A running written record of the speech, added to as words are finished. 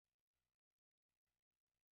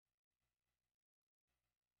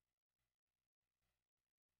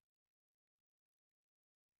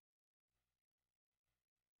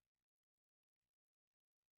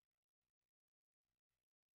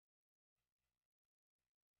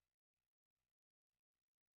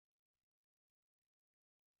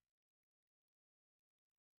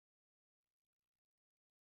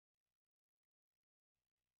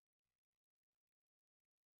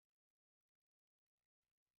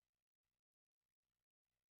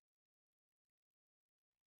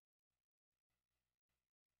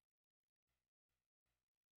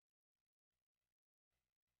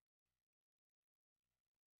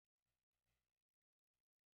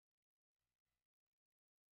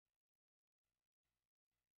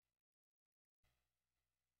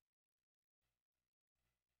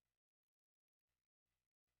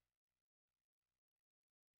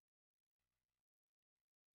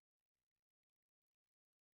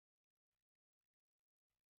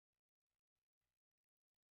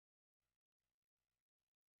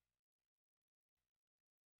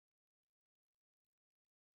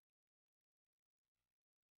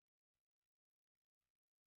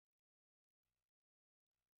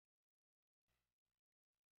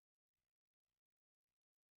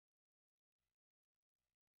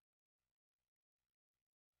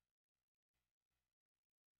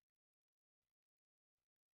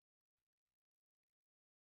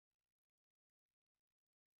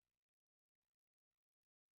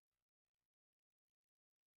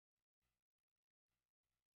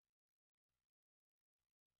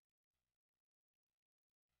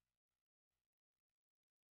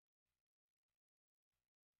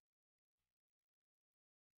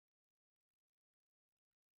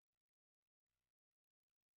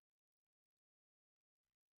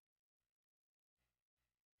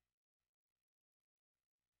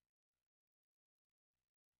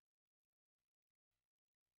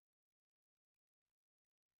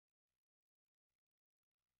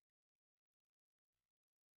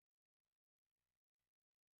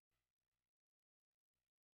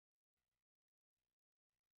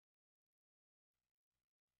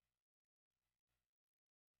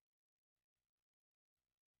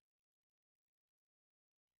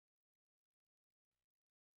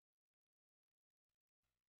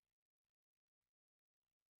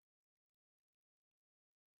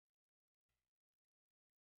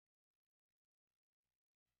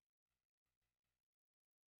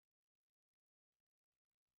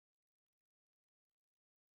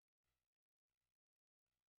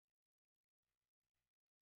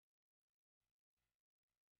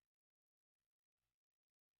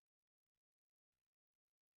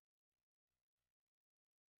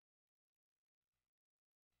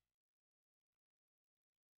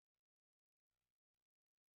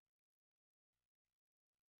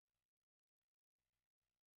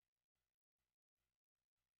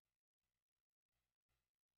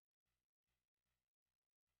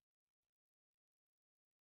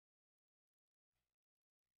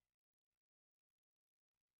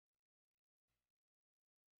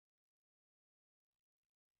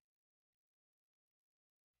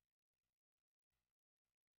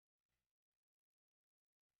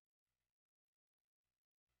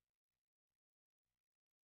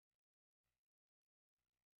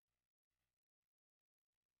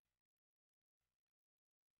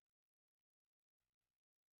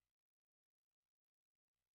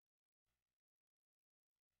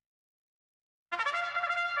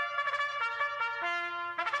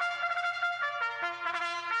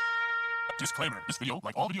Disclaimer. This video,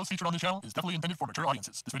 like all videos featured on this channel, is definitely intended for mature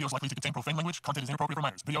audiences. This video is likely to contain profane language. Content is inappropriate for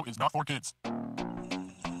minors. Video is not for kids.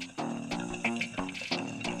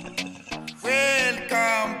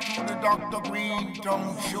 Welcome to the Dr.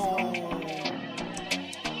 Greenthumb Show.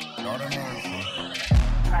 Lord of mercy.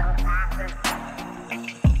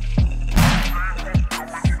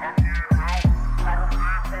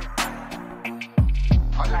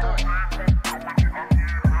 How you doing?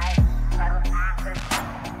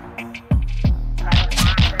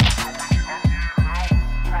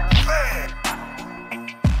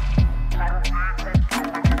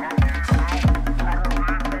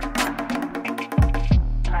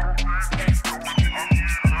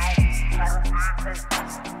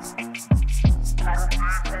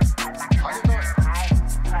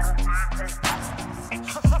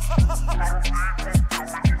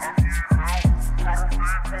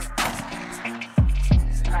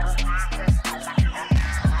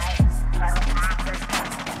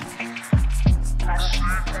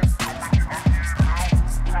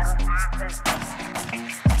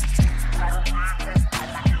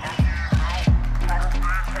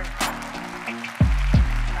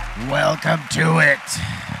 Welcome to it,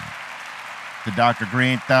 the Dr.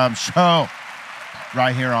 Greenthumb Show,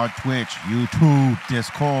 right here on Twitch, YouTube,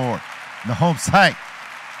 Discord, and the home site,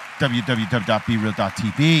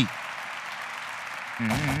 www.brealtv.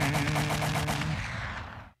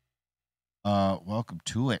 Welcome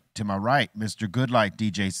to it. To my right, Mr. Goodlight,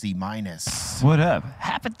 DJ C minus. What up?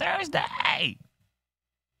 Happy Thursday!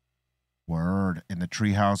 Word. In the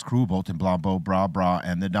Treehouse crew, Bolton Blambo, Bra Bra,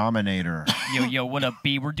 and the Dominator. Yo, what up,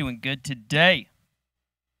 B? We're doing good today.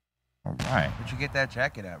 All right. Where'd you get that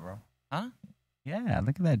jacket at, bro? Huh? Yeah,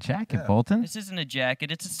 look at that jacket, Yeah. Bolton. This isn't a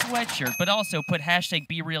jacket, it's a sweatshirt. But also put hashtag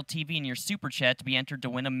BREALTV in your super chat to be entered to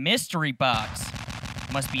win a mystery box.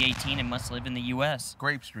 Must be 18 and must live in the U.S.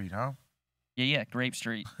 Grape Street, huh? Yeah, Grape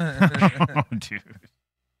Street. Oh, dude.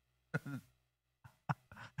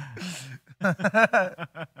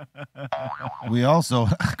 We also,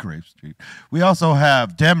 Grape Street. We also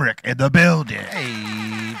have Demrick in the building.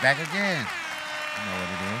 Hey, back again. You know what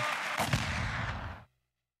it is.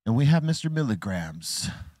 And we have Mr.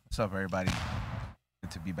 Milligrams. What's up, everybody?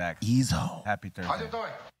 Good to be back. Ezo. Happy Thursday. How you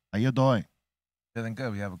doing? How you doing? Feeling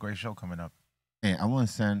good. We have a great show coming up. Hey, I want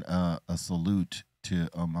to send a salute to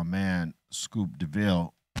my man, Scoop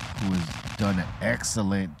DeVille, who has done an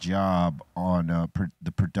excellent job on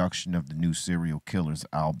the production of the new Serial Killers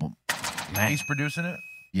album. He's producing it?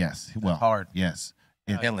 Yes. Well, hard. Yes.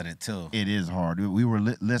 Killing it, too. It is hard. We were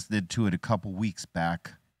listening to it a couple weeks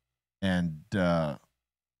back, and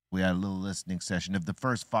we had a little listening session of the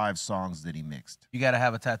first 5 songs that he mixed. You got to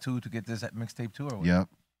have a tattoo to get this mixtape, too, or what? Yep.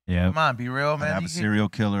 Yeah. Come on, be real, I man. have You a can- serial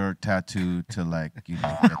killer tattoo to, like, you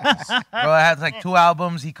know, get this. Bro, I have like 2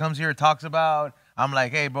 albums he comes here and talks about. I'm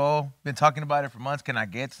like, hey, bro, been talking about it for months. Can I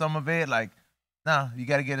get some of it? Like, nah, you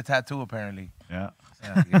got to get a tattoo, apparently. Yeah.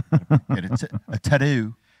 Yeah. Get a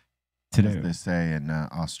tattoo. As Today. they say in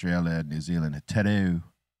Australia and New Zealand, a tattoo.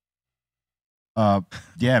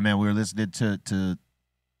 Yeah, man, we were listening to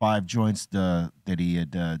 5 joints that he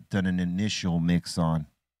had done an initial mix on,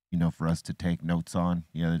 you know, for us to take notes on,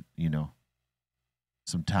 you know,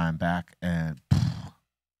 some time back, and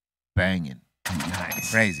banging.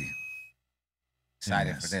 Nice. Crazy.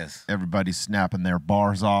 Excited Yes. for this. Everybody's snapping their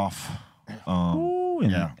bars off. Ooh,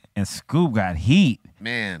 and, yeah. and Scoop got heat.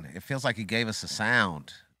 Man, it feels like he gave us a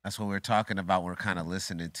sound. That's what we're talking about. We're kind of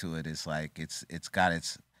listening to it. It's like it's got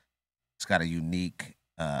a unique,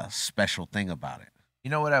 special thing about it.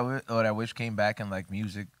 You know what I wish came back in like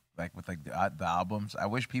music, like with like the albums. I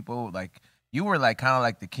wish people like you were like kind of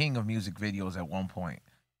like the king of music videos at one point.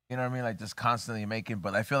 You know what I mean? Like just constantly making.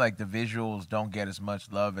 But I feel like the visuals don't get as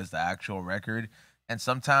much love as the actual record. And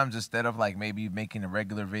sometimes instead of like maybe making a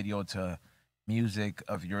regular video to music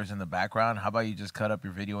of yours in the background, how about you just cut up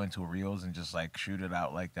your video into reels and just like shoot it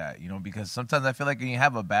out like that? You know, because sometimes I feel like when you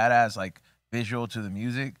have a badass like visual to the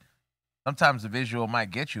music, sometimes the visual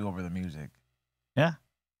might get you over the music. Yeah.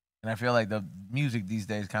 And I feel like the music these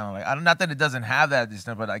days kind of like, not that it doesn't have that,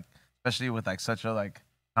 but like, especially with like such a like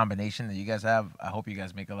combination that you guys have, I hope you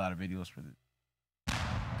guys make a lot of videos for this.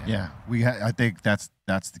 Yeah, I think that's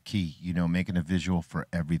the key, you know, making a visual for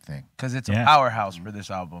everything. Because it's Yeah. a powerhouse for this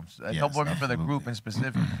album. Yes, Don't worry for the group absolutely.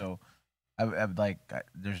 in specific. So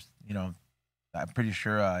there's, you know, I'm pretty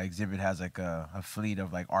sure Exhibit has like a fleet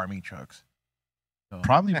of like army trucks. So.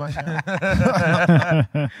 Probably by now.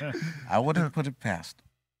 I wouldn't put it past.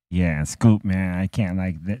 Yeah, and Scoop, man, I can't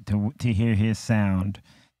like that to hear his sound,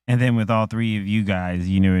 and then with all 3 of you guys,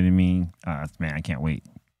 you know what I mean? Man, I can't wait.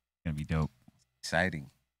 It's gonna be dope. Exciting.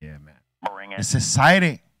 Yeah, man. It's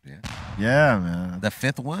exciting. Yeah. Yeah, man. The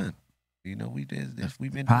 5th one. You know, we've been 5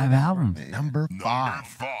 doing albums. it. Number 5.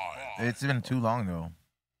 It's been too long though.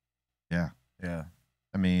 Yeah. Yeah.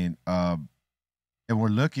 I mean, and we're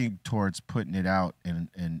looking towards putting it out in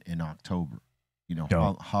October. You know,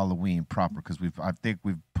 Dope. Halloween proper, because I think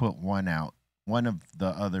we've put one out. One of the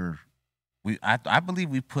other I believe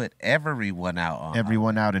we put everyone out on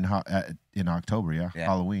everyone out in October. Yeah, Yeah.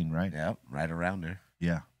 Halloween, right? Yep, right around there.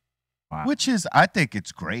 Yeah. Wow. Which is, I think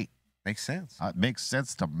it's great. Makes sense. It makes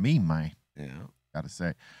sense to me, man. Yeah. Gotta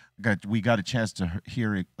say, we got a chance to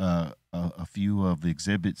hear a few of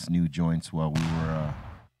Exhibit's new joints while we were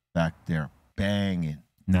back there banging.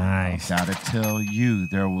 Nice. Gotta tell you,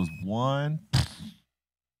 there was one.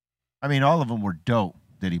 I mean, all of them were dope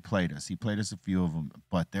that he played us. He played us a few of them,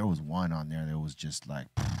 but there was one on there that was just like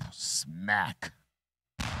smack.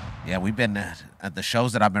 Yeah, we've been at the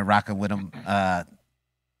shows that I've been rocking with him.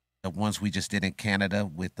 The ones we just did in Canada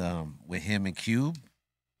with him and Cube.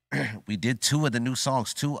 We did 2 of the new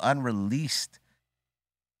songs, 2 unreleased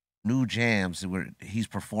new jams. He's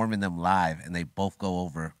performing them live, and they both go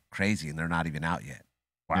over crazy, and they're not even out yet.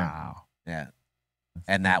 Wow. Yeah.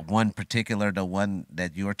 And that one particular, the one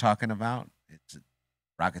that you were talking about, it's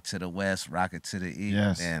Rocket to the West, Rocket to the East.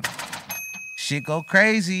 Yes. And shit go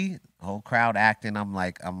crazy. Whole crowd acting. I'm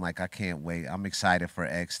like, I can't wait. I'm excited for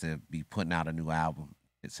X to be putting out a new album.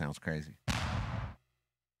 It sounds crazy.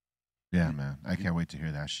 Yeah, man. I can't wait to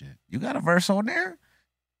hear that shit. You got a verse on there?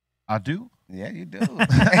 I do. Yeah, you do.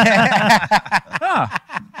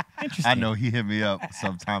 Interesting. I know he hit me up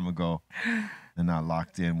some time ago, and I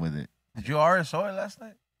locked in with it. Did you RSO it last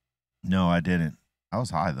night? No, I didn't. I was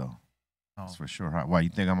high though. Oh. That's for sure high. Why, you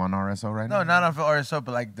think I'm on RSO right now? No, not on RSO,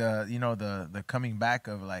 but like the coming back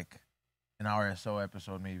of like an RSO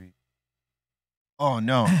episode maybe. Oh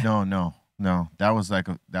no. That was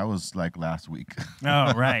like last week.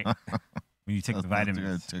 Oh, right. When you took the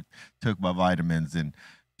vitamins. Took my vitamins and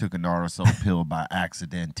took an RSO pill by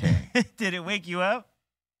accident. Did it wake you up?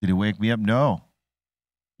 Did it wake me up? No.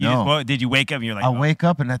 Did you wake up and you're like, I oh. wake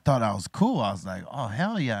up and I thought I was cool. I was like, oh,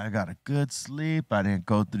 hell yeah, I got a good sleep. I didn't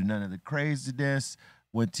go through none of the craziness.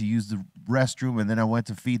 Went to use the restroom, and then I went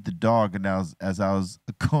to feed the dog. And as I was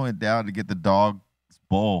going down to get the dog's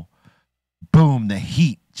bowl, boom, the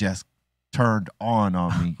heat just turned on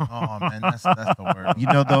me. Oh man, that's the word.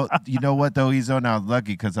 You know what though, Ezo? I was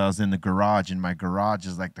lucky because I was in the garage, and my garage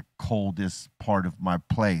is like the coldest part of my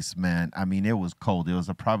place, man. I mean, it was cold. It was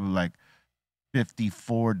probably like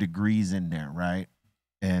 54 degrees in there, right?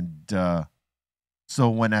 And so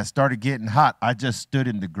when I started getting hot, I just stood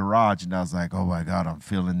in the garage and I was like, oh my God, I'm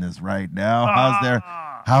feeling this right now.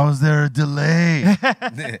 How's there a delay?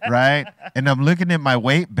 Right? And I'm looking at my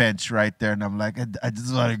weight bench right there, and I'm like, I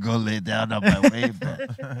just want to go lay down on my weight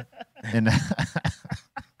bench. And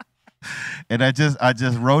and I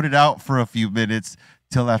just wrote it out for a few minutes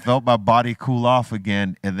till I felt my body cool off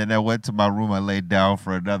again. And then I went to my room, I laid down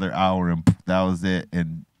for another hour, and that was it.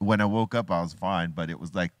 And when I woke up, I was fine. But it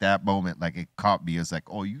was like that moment, like it caught me. It's like,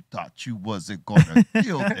 oh, you thought you wasn't gonna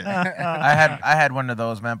feel this. I had one of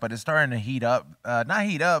those, man, but it's starting to heat up. Not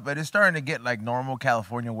heat up, but it's starting to get like normal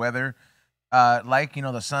California weather. Like,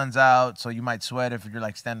 the sun's out, so you might sweat if you're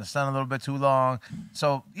like standing in the sun a little bit too long.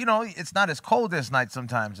 So, it's not as cold this night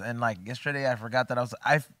sometimes. And like yesterday, I forgot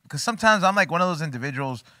that because sometimes I'm like one of those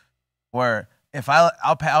individuals where if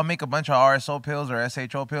I'll make a bunch of RSO pills or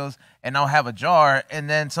SHO pills, and I'll have a jar, and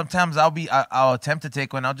then sometimes I'll attempt to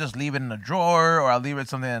take one. I'll just leave it in a drawer, or I'll leave it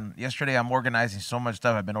something. Yesterday, I'm organizing so much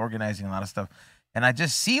stuff. I've been organizing a lot of stuff. And I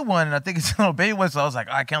just see one, and I think it's a little baby one, so I was like,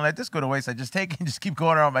 I can't let this go to waste. I just take it and just keep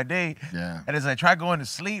going around my day. Yeah. And as I try going to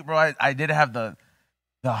sleep, bro, I did have the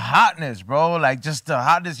hotness, bro. Like, just the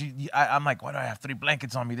hotness. I'm like, why do I have 3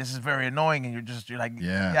 blankets on me? This is very annoying. And you're like,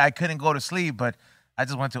 yeah, I couldn't go to sleep, but I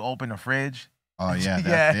just went to open the fridge. Oh, yeah,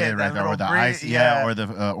 that's it right there. Or the ice,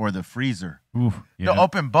 or the freezer. Oof, No,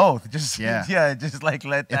 open both. Just, just like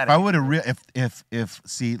let that. If I would have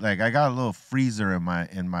see, like, I got a little freezer in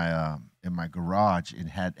my garage, and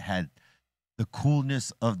had the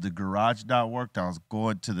coolness of the garage not worked, I was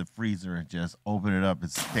going to the freezer and just open it up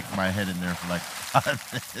and stick my head in there for like 5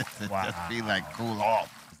 minutes and just be like, cool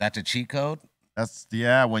off. Is that the cheat code? That's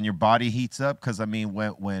when your body heats up. Because I mean,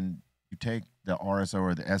 when you take the RSO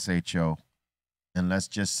or the SHO, and let's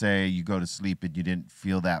just say you go to sleep and you didn't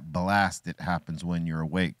feel that blast, it happens when you're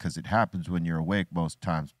awake, because it happens when you're awake most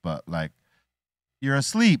times. But like, you're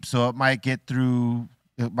asleep, so it might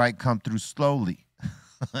come through slowly.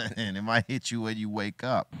 And it might hit you when you wake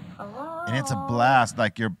up. Hello? And it's a blast,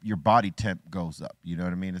 like your body temp goes up. You know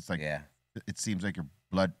what I mean? It's like, it seems like your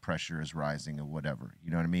blood pressure is rising or whatever.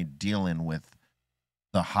 You know what I mean? Dealing with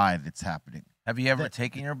the high that's happening. Have you ever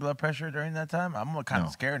taken your blood pressure during that time? I'm kind of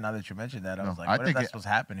No. scared now that you mentioned that. I No, was like, I what if think that's what's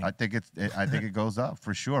happening? I think it goes up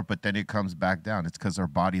for sure, but then it comes back down. It's because our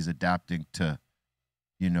body's adapting to,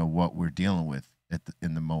 what we're dealing with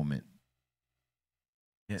in the moment.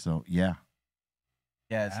 Yeah. So yeah,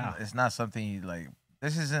 Yeah, it's not something you like.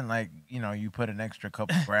 This isn't like you put an extra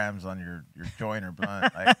couple grams on your joint or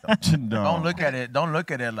blunt. Like, don't look at it. Don't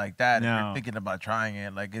look at it like that. If No. you're thinking about trying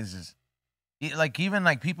it, like it's just like even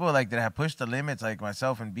like people like that have pushed the limits, like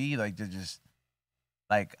myself and B, like to just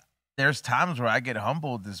like. There's times where I get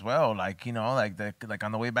humbled as well, like like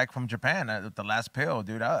on the way back from Japan, the last pill,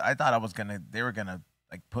 dude. I thought they were gonna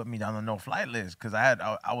like put me on the no flight list because I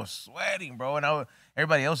was sweating, bro, and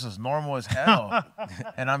everybody else is normal as hell,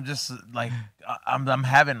 and I'm just like I'm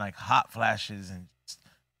having like hot flashes and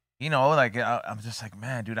like I'm just like,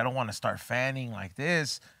 man, dude, I don't want to start fanning like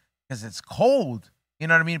this because it's cold, you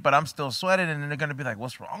know what I mean? But I'm still sweating, and then they're gonna be like,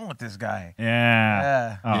 what's wrong with this guy?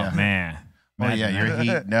 Yeah. Oh Yeah. man. oh yeah, Imagine you're that.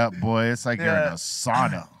 heating up, boy. It's like you're in Yeah. a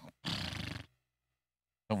sauna.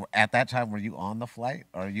 So at that time, were you on the flight,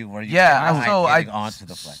 or were you? Yeah, behind so getting onto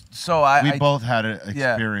the flight? So We I both had an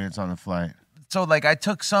experience on the flight. so like I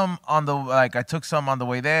took some on the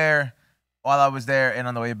way there while I was there, and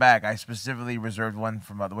on the way back I specifically reserved one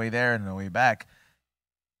from the way there and the way back.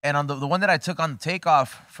 And on the one that I took on the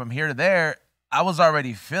takeoff from here to there, I was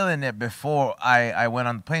already feeling it before I went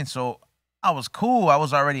on the plane. So I was cool. I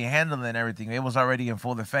was already handling everything. It was already in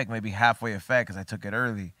full effect, maybe halfway effect because I took it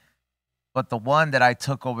early. But the one that I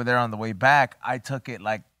took over there on the way back, I took it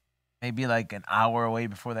like maybe like an hour away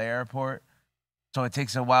before the airport. So it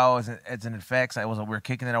takes a while as an effect. We were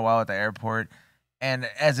kicking it a while at the airport. And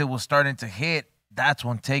as it was starting to hit, that's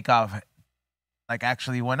when takeoff like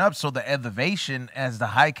actually went up. So the elevation, as the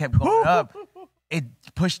high kept going up, it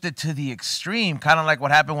pushed it to the extreme, kind of like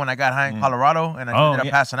what happened when I got high in Colorado and I ended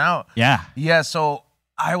up passing out. Yeah. Yeah, so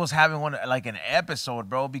I was having an episode,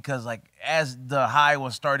 bro, because like as the high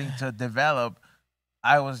was starting to develop,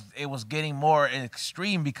 it was getting more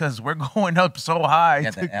extreme because we're going up so high.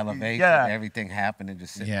 Yeah, the elevation, everything happening,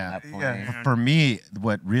 just sitting on that plane. For me,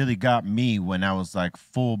 what really got me when I was like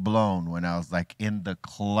full blown, when I was like in the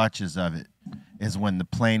clutches of it, is when the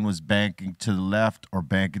plane was banking to the left or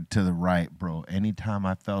banking to the right, bro. Anytime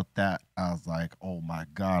I felt that, I was like, oh my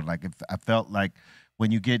God. Like I felt like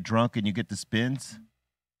when you get drunk and you get the spins.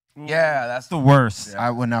 Yeah, that's the worst.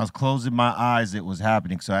 When I was closing my eyes, it was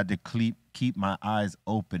happening. So I had to keep my eyes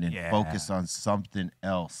open and focus on something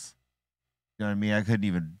else. You know what I mean? I couldn't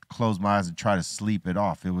even close my eyes and try to sleep it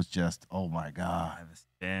off. It was just, oh my God. The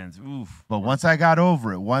spins. Oof. But once I got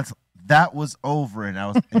over it, once that was over and I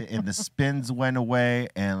was and the spins went away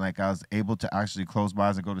and like I was able to actually close my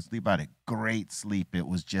eyes and go to sleep, I had a great sleep. It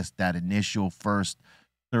was just that initial first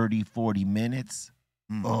 30, 40 minutes.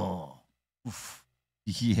 Oh. Oof.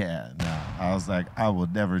 Yeah, no. I was like, I will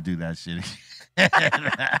never do that shit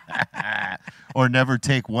again. Or never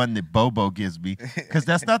take one that Bobo gives me. Because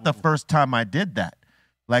that's not the first time I did that.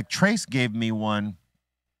 Like Trace gave me one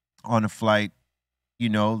on a flight,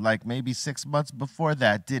 like maybe 6 months before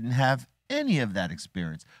that. Didn't have any of that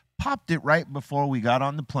experience. Popped it right before we got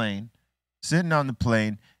on the plane. Sitting on the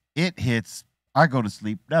plane. It hits. I go to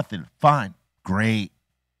sleep. Nothing. Fine. Great.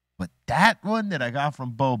 But that one that I got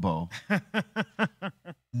from Bobo,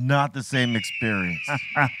 not the same experience.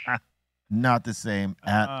 Not the same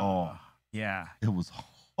at all. Yeah. It was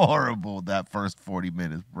horrible that first 40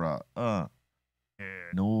 minutes, bro.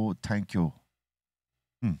 No, thank you.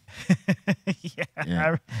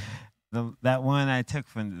 Yeah. That one I took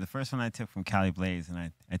the first one I took from Cali Blaze, and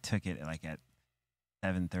I took it like at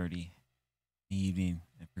 7:30 in the evening.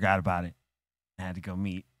 I forgot about it. I had to go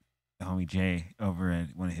meet the homie Jay over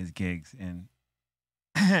at one of his gigs, and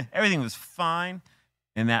everything was fine.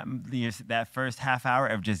 And that first half hour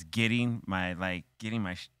of just getting my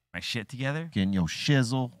shit together, getting your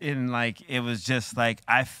shizzle, and like it was just like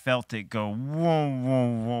I felt it go whoa whoa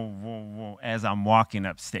whoa whoa whoa as I'm walking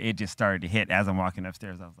upstairs. It just started to hit as I'm walking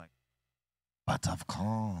upstairs. I was like, but of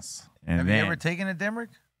course. And have you ever taken a Dimrick?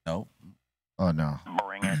 No. Oh no.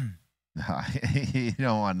 Bring it. You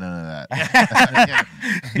don't want none of that.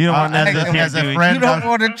 You don't want none of this. As a friend, you don't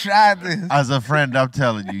want to try this. As a friend, I'm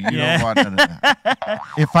telling you, you don't want none of that.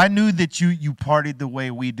 If I knew that you partied the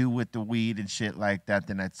way we do with the weed and shit like that,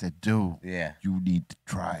 then I'd say, dude, you need to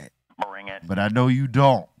try it. Bring it. But I know you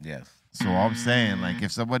don't. Yes. So I'm saying, like,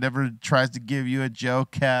 if someone ever tries to give you a gel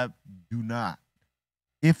cap, do not.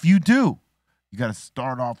 If you do, you got to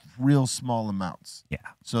start off real small amounts. Yeah.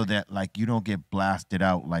 So that, like, you don't get blasted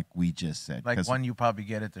out like we just said. Like one you probably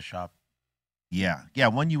get at the shop. Yeah,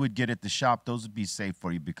 one you would get at the shop, those would be safe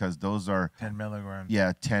for you because those are 10 milligrams.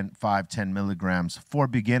 10 milligrams for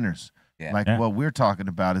beginners. Yeah. Like what we're talking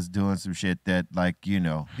about is doing some shit that, like,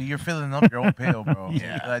 You're filling up your own pill, bro.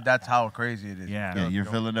 Yeah. Like, that's how crazy it is. Yeah. you're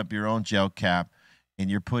filling up your own gel cap, and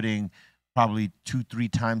you're putting probably 2-3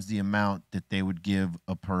 times the amount that they would give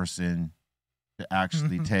a person to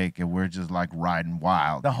actually take, and we're just like riding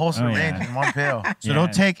wild. The whole syringe in one pill. So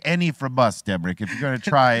don't take any from us, Demrick. If you're gonna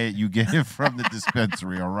try it, you get it from the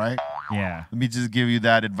dispensary. All right. Yeah. Let me just give you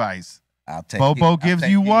that advice. I'll take Bobo I'll gives take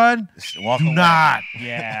you it. one. Walk Do away. not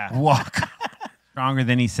Yeah. walk. Stronger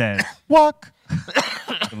than he says. Walk.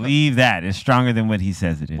 Believe that. It's stronger than what he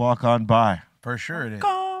says it is. Walk on by. For sure it is.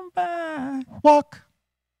 Come back. Walk.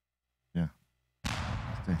 Yeah.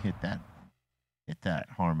 To hit that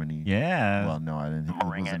harmony. Yeah. Well, no, I didn't. It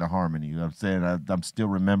wasn't a harmony. You know what I'm saying? I'm still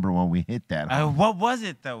remember when we hit that. What was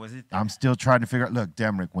it though? Was it? I'm still trying to figure out. Look,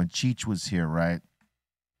 Demrick, when Cheech was here, right?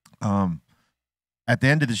 At the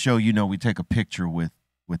end of the show, we take a picture with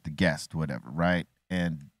the guest, whatever, right?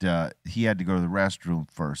 And he had to go to the restroom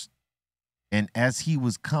first. And as he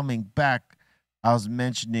was coming back, I was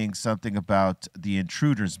mentioning something about the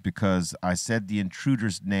Intruders because I said the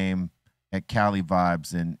Intruders' name at Cali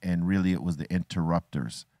Vibes, and really it was the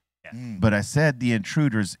Interrupters. Yes. But I said the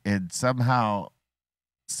Intruders, and somehow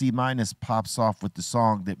C- pops off with the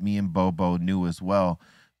song that me and Bobo knew as well.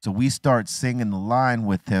 So we start singing the line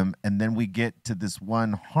with him, and then we get to this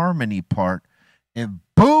one harmony part, and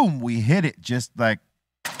boom, we hit it just like,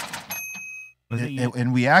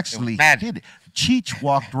 and we actually hit it. Cheech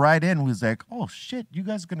walked right in, was like, "Oh shit, you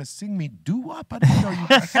guys are gonna sing me doo-wop? I didn't know you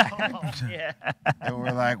guys." Yeah. And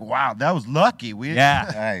we're like, "Wow, that was lucky.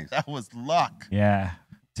 Nice. That was luck Yeah.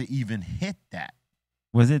 to even hit that."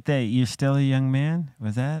 Was it that You're Still a Young Man?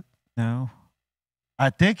 Was that? No. I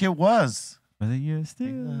think it was. Was it You're Still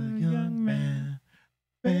a Young Man?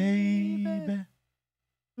 Baby.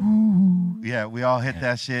 Ooh. Yeah, we all hit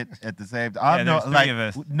that shit at the same time. Yeah, there's three of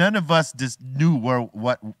us. None of us just knew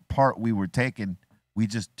what part we were taking. We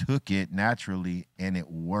just took it naturally, and it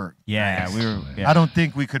worked. Yeah, Nice. we were. Yeah. I don't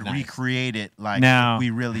think we could Nice. recreate it like No. we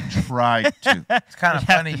really tried to. It's kind of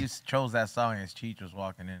funny you chose that song as Cheech was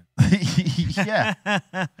walking in. Yeah.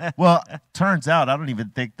 Well, turns out I don't even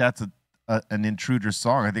think that's an Intruder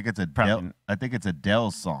song. I think it's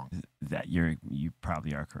Adele's song. That you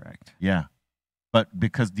probably are correct. Yeah. But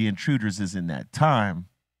because the Intruders is in that time,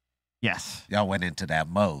 Yes. Y'all went into that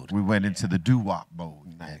mode. we went into the doo-wop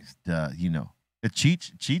mode. Nice. And,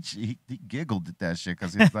 Cheech, he giggled at that shit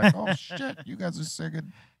because he's like, "Oh shit, you guys are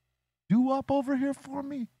singing doo-wop over here for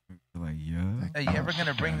me." Like, yeah. Hey, you ever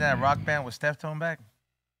gonna bring that rock band with Steph Tone back?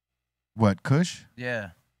 What, Kush? Yeah.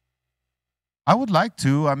 I would like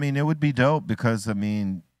to. I mean, it would be dope because I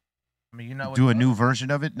mean, you know what? do a new version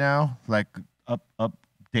of it now, like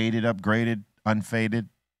updated, upgraded, unfaded,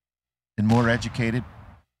 and more educated.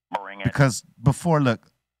 Because before, look,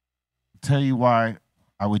 tell you why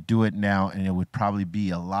I would do it now, and it would probably be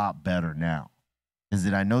a lot better now. Is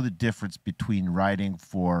that I know the difference between writing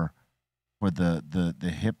for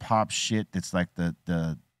the hip hop shit that's like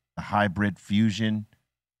the hybrid fusion,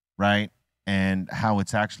 right? And how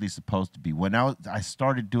it's actually supposed to be. When I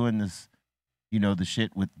started doing this, the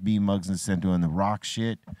shit with me, Muggs, and Sen doing the rock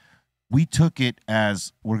shit, we took it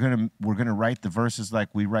as we're gonna write the verses like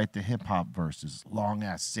we write the hip hop verses, long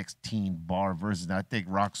ass 16-bar verses. And I think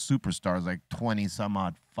Rock Superstar is like 20 some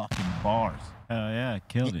odd fucking bars. Oh yeah,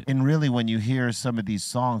 killed it. And really, when you hear some of these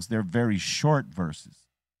songs, they're very short verses.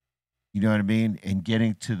 You know what I mean? And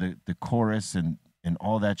getting to the chorus and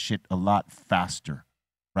all that shit a lot faster,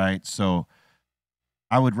 right? So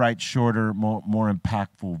I would write shorter, more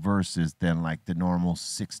impactful verses than like the normal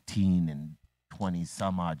 16 and 20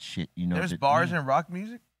 some odd shit. There's bars in rock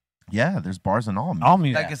music. Yeah, there's bars in all music. All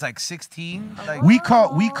music. Like it's like 16. Like We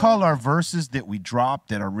call our verses that we drop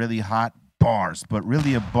that are really hot bars, but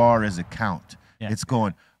really a bar is a count. Yeah. It's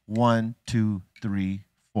going 1, 2, 3,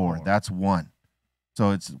 4. That's one.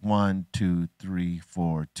 So it's 1, 2, 3,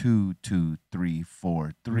 4, 2, 2, 3,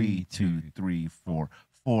 4, 3, 2, 3, 4,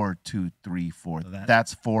 4, 2, 3, 4. So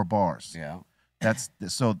That's 4 bars. Yeah. That's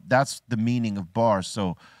the meaning of bars.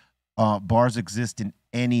 So bars exist in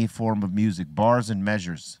any form of music. Bars and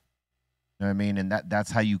measures. You know what I mean? And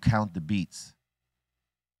that's how you count the beats.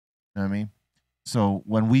 You know what I mean? So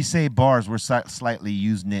when we say bars, we're slightly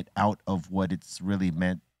using it out of what it's really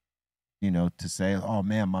meant, to say, "Oh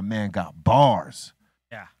man, my man got bars."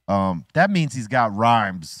 Yeah. That means he's got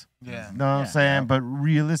rhymes. Yeah. You know what I'm saying? Yeah. But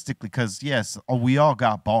realistically, because yes, we all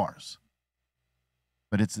got bars.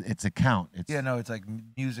 But it's a count. It's Yeah, no, it's like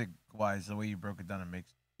music wise, the way you broke it down, it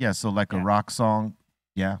makes yeah, so like a Yeah. rock song,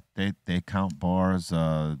 Yeah, they count bars,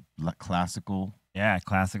 like classical Yeah,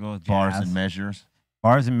 classical bars jazz. and measures.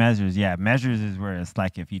 Bars and measures, yeah. Measures is where it's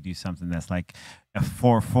like if you do something that's like a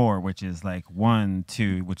 4/4, which is like 1,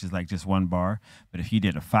 2, which is like just one bar. But if you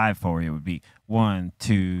did a 5/4, it would be 1,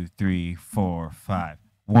 2, 3, 4, 5.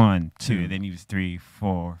 1, 2. Then you use 3,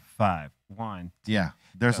 4, 5. 1. Yeah,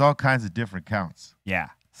 there's all kinds of different counts. Yeah.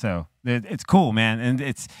 So it's cool, man. And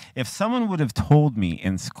it's if someone would have told me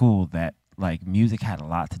in school that like music had a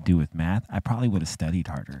lot to do with math, I probably would have studied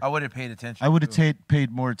harder. I would have paid attention. I would have paid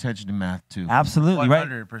more attention to math too. Absolutely, right?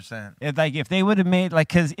 100%. If they would have made like,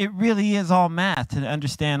 because it really is all math to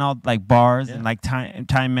understand all like bars and like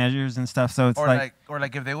time measures and stuff. So it's Or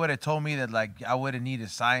like if they would have told me that like I would have needed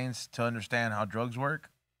science to understand how drugs work,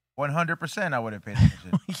 100% I would have paid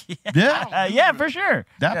attention. Yeah. Yeah, for sure.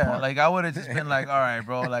 That Yeah, part. like I would have just been like, all right,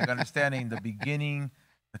 bro, like understanding the beginning,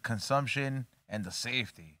 the consumption, and the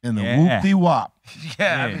safety. And the Yeah. whoop-de-wop.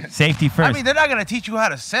 Yeah, I mean, Safety first. I mean, they're not gonna teach you how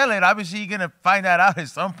to sell it. Obviously, you're gonna find that out at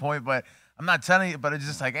some point. But I'm not telling you. But it's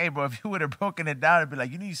just like, hey, bro, if you would have broken it down, it'd be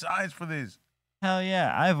like, you need science for this. Hell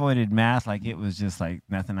yeah, I avoided math like it was just like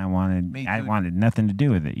nothing I wanted. Me I too. wanted nothing to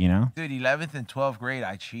do with it, you know. Dude, 11th and 12th grade,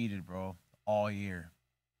 I cheated, bro, all year.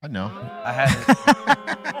 I know.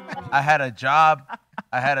 I had a job.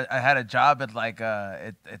 I had a job at like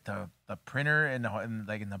at the printer in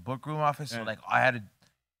the book room office. So like I had to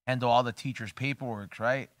handle all the teachers' paperwork,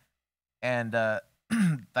 right? And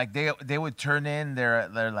like they would turn in their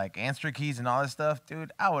like answer keys and all this stuff,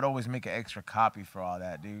 dude. I would always make an extra copy for all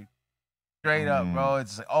that, dude. Straight up, bro.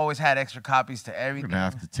 It's always had extra copies to You're everything. gonna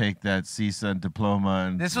have to take that CSUN diploma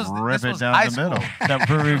and This was rip it high down the middle. school. So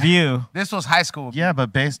for review, This was high school. Yeah,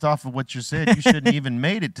 but based off of what you said, you shouldn't even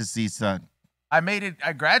made it to CSUN. I made it.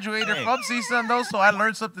 I graduated from CSUN though, so I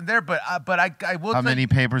learned something there. But I will. How tell many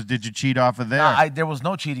papers did you cheat off of there? Nah, there was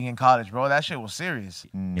no cheating in college, bro. That shit was serious.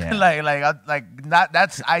 yeah.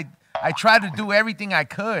 I tried to do everything I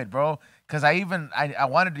could, bro. Cause I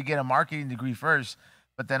wanted to get a marketing degree first,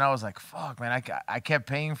 but then I was like, fuck, man. I kept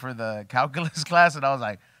paying for the calculus class, and I was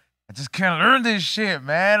like, I just can't learn this shit,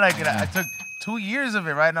 man. Like and I took 2 years of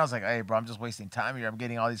it, right? And I was like, hey, bro, I'm just wasting time here. I'm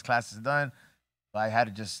getting all these classes done, but I had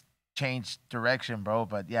to just change direction, bro.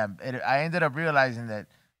 But yeah, I ended up realizing that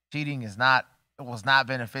cheating was not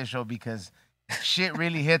beneficial because shit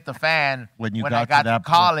really hit the fan When you I got to got that to point.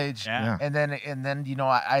 college, Yeah. and then you know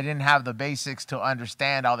I didn't have the basics to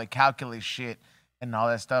understand all the calculus shit and all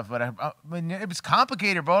that stuff. But I mean, it was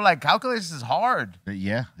complicated, bro. Like calculus is hard. But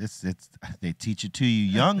yeah, it's they teach it to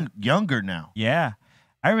you younger now. Yeah.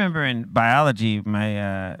 I remember in biology,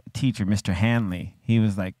 my teacher, Mr. Hanley, he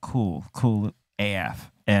was like cool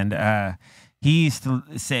AF. And he used to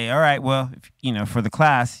say, all right, well, for the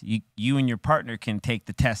class, you and your partner can take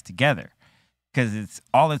the test together because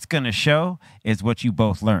all it's going to show is what you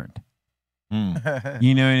both learned. You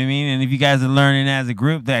know what I mean? And if you guys are learning as a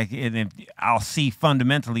group, I'll see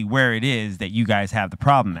fundamentally where it is that you guys have the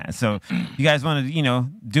problem at. So you guys want to,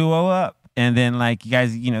 duo up. And then, like, you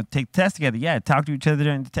guys, take the test together. Yeah, talk to each other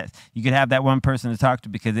during the test. You could have that one person to talk to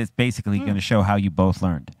because it's basically going to show how you both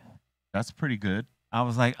learned. That's pretty good. I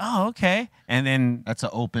was like, oh, okay. And then, That's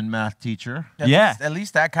an open math teacher. At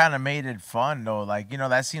least that kind of made it fun, though. Like,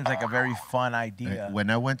 that seems like a very fun idea. When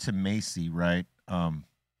I went to Macy, right?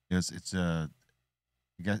 It's an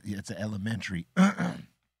elementary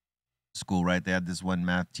school, right? They had this one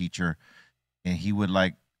math teacher, and he would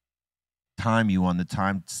like time you on the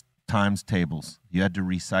times tables. You had to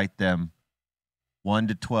recite them 1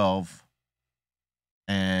 to 12,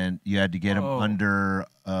 and you had to get them under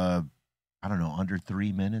under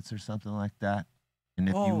 3 minutes or something like that. And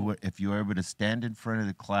if you were able to stand in front of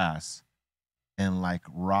the class and like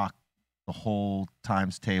rock the whole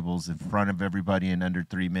times tables in front of everybody in under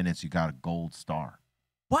 3 minutes, you got a gold star.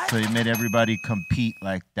 what? So he made everybody compete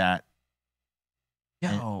like that.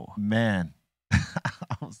 Yo. And, man,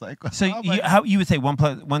 I was like, So oh my how you would say one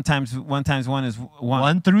times one is one.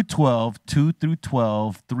 1 through 12, 2 through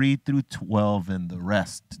 12, 3 through 12, and the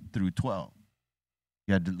rest through 12.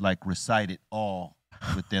 You had to like recite it all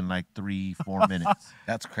within like 3-4 minutes.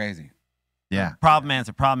 That's crazy. Yeah. Problem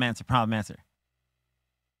answer.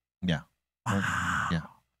 Yeah. Yeah.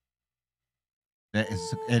 That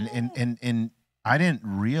is, and I didn't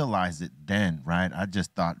realize it then, right? I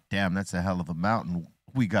just thought, damn, that's a hell of a mountain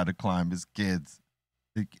we got to climb as kids.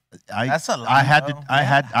 That's a lot, I had to, bro.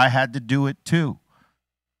 I had to do it too,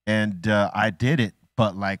 and I did it,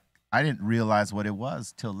 but like I didn't realize what it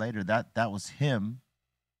was till later. That was him,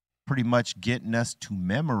 pretty much getting us to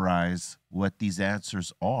memorize what these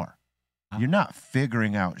answers are. You're not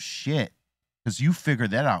figuring out shit because you figure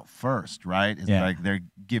that out first, right? It's like they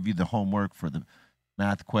give you the homework for the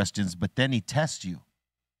math questions, but then he tests you.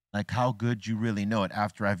 Like how good you really know it.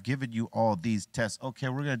 After I've given you all these tests, okay,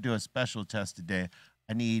 we're going to do a special test today.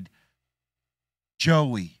 I need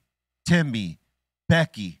Joey, Timmy,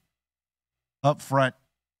 Becky up front.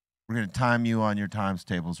 We're going to time you on your times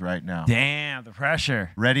tables right now. Damn, the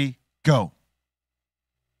pressure. Ready? Go.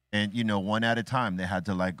 And, one at a time. They had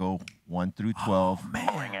to like go 1 through 12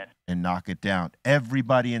 and knock it down.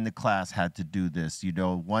 Everybody in the class had to do this.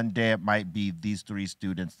 One day it might be these 3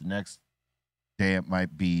 students. The next day it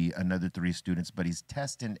might be another 3 students. But he's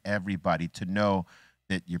testing everybody to know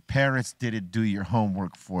that your parents didn't do your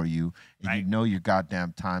homework for you. And Right. you know your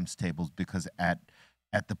goddamn times tables because at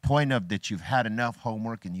the point of that you've had enough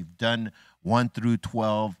homework and you've done 1 through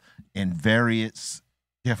 12 in various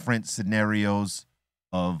different scenarios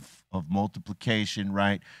of multiplication,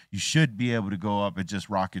 right? You should be able to go up and just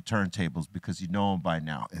rock your turntables because you know them by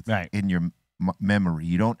now. It's Right. in your memory.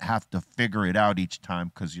 You don't have to figure it out each time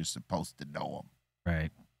because you're supposed to know them.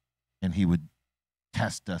 Right. And he would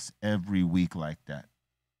test us every week like that.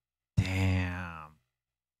 Damn.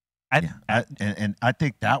 And I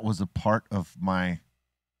think that was a part of my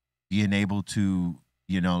being able to,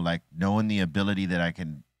 like knowing the ability that I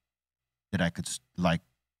could like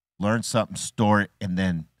learn something, store it, and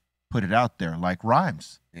then put it out there like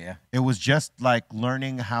rhymes. Yeah. It was just like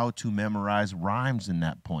learning how to memorize rhymes in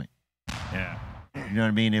that point. Yeah. You know what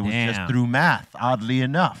I mean? It was just Damn. through math, oddly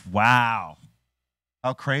enough. Wow.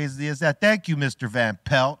 How crazy is that? Thank you, Mr. Van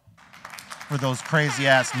Pelt, for those crazy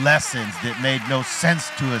ass lessons that made no sense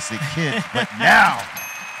to us as kids. But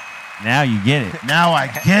Now you get it. now I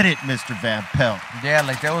get it, Mr. Van Pelt. Yeah,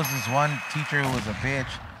 like there was this one teacher who was a bitch.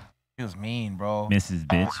 She was mean, bro. Mrs.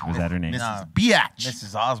 Bitch, was that her name? Nah. Mrs. Biatch.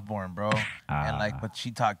 Mrs. Osborne, bro. And Ah. but she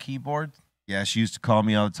taught keyboard. Yeah, she used to call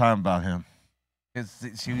me all the time about him.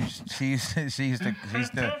 She used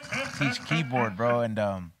to teach keyboard, bro,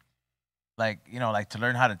 and like to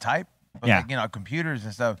learn how to type, but Yeah. computers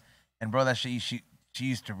and stuff. And bro, that she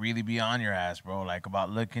used to really be on your ass, bro, like about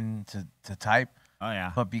looking to type. Oh,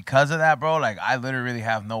 yeah. But because of that, bro, like I literally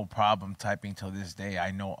have no problem typing till this day.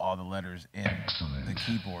 I know all the letters in the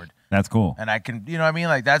keyboard, That's cool. and I can, what I mean,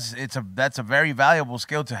 like that's a very valuable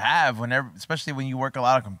skill to have whenever, especially when you work a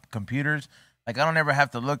lot of computers. Like I don't ever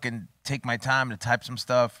have to look and take my time to type some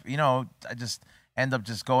stuff. I just end up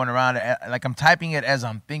just going around it, like I'm typing it as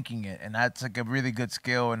I'm thinking it, and that's like a really good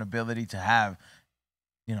skill and ability to have.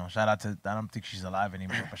 Shout out to, I don't think she's alive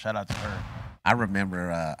anymore, but shout out to her. I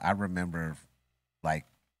remember like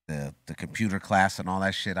the computer class and all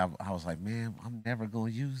that shit. I was like, man, I'm never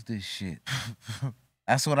gonna use this shit.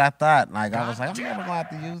 That's what I thought. Like I was like, I'm never gonna have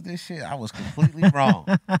to use this shit. I was completely wrong.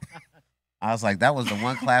 I was like, that was the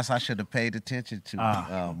one class I should have paid attention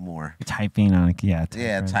to more. Typing on, Yeah,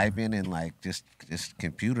 typing and like just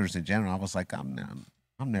computers in general. I was like, I'm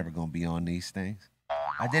never gonna be on these things.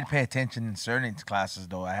 I did pay attention in certain classes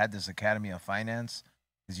though. I had this Academy of Finance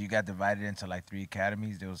because you got divided into like 3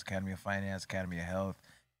 academies. There was Academy of Finance, Academy of Health,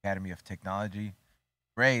 Academy of Technology.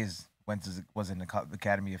 Ray's was in the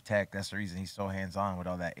Academy of Tech. That's the reason he's so hands on with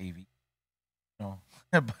all that AV.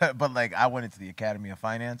 But like I went into the Academy of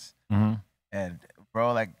Finance, and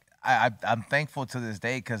bro, like I'm thankful to this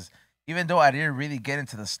day because even though I didn't really get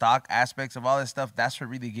into the stock aspects of all this stuff, that's what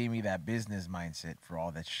really gave me that business mindset for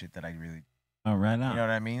all that shit that I really. Oh, right on. You know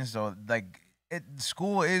what I mean? So like,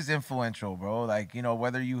 school is influential, bro. Like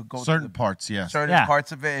whether you go Certain to parts, yes. certain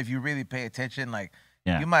parts of it, if you really pay attention, like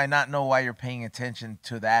you might not know why you're paying attention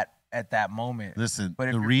to that at that moment. Listen, But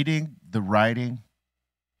if the you're- reading, the writing,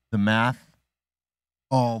 the math,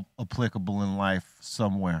 all applicable in life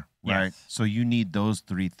somewhere, right? Yes. So you need those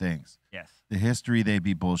 3 things. Yes. The history, they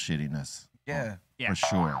be bullshitting us. Yeah. For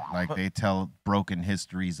sure. Like they tell broken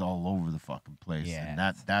histories all over the fucking place. And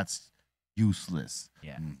that's useless.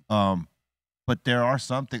 Yeah. But there are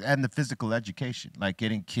something, and the physical education, like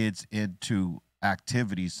getting kids into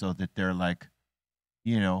activities so that they're like,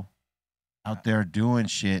 out there doing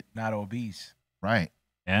shit. Not obese. Right.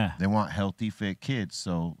 Yeah. They want healthy, fit kids.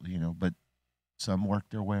 So, but some work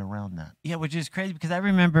their way around that. Yeah, which is crazy because I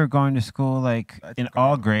remember going to school like I in took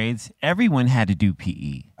all grades, everyone had to do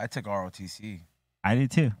PE. I took ROTC. I did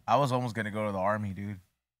too. I was almost gonna go to the Army, dude,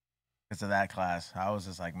 because of that class. I was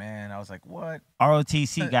just like, man, I was like, what?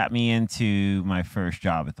 ROTC got me into my first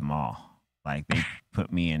job at the mall. Like they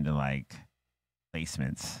put me into like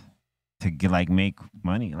placements to get like make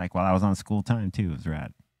money. Like while I was on school time too. It was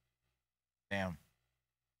rad. Damn.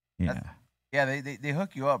 Yeah. Yeah, they hook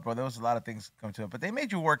you up, bro. There was a lot of things come to it, but they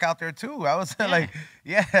made you work out there too. I was like,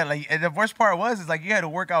 and the worst part is like you had to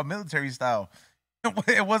work out military style.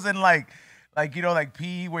 It wasn't like like like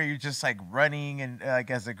PE where you're just like running and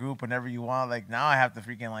like as a group whenever you want. Like now I have to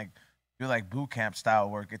freaking like do like boot camp style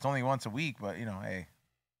work. It's only once a week, but hey,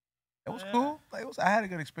 it was cool. Like I had a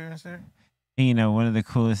good experience there. One of the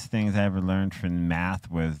coolest things I ever learned from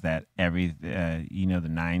math was that every, the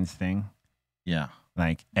nines thing. Yeah.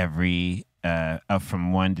 Like every, up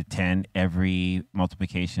from 1 to 10, every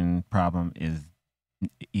multiplication problem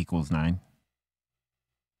equals 9.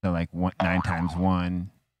 So like 9 times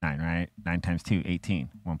 1, 9, right? 9 times 2, 18.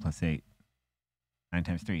 1 plus 8. 9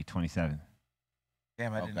 times 3, 27.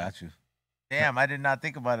 Damn, Damn, I did not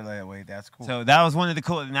think about it that way. That's cool. So that was one of the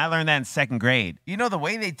cool, and I learned that in 2nd grade. The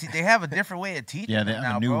way they have a different way of teaching. Yeah, they have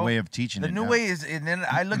now, a new bro. way of teaching. The new way is, and then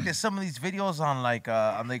I looked at some of these videos on like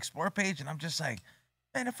on the Explore page, and I'm just like,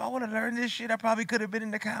 man, if I would have learned this shit, I probably could have been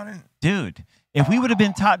an accountant. Dude, if we would have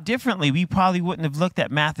been taught differently, we probably wouldn't have looked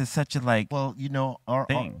at math as such a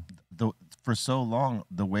thing. For so long,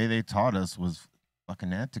 the way they taught us was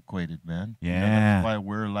fucking antiquated, man. Yeah. That's why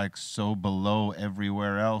we're like so below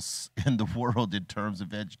everywhere else in the world in terms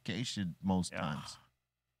of education most times.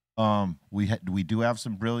 We do have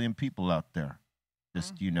some brilliant people out there.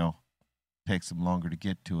 Just takes them longer to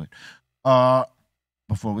get to it.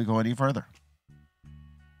 Before we go any further,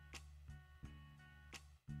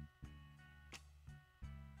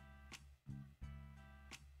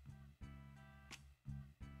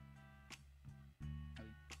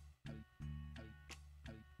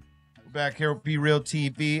 back here with Be Real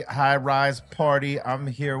TV, High Rise Party. I'm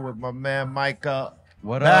here with my man Micah.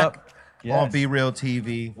 What back up? Yes. On Be Real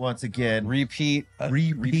TV once again. Repeat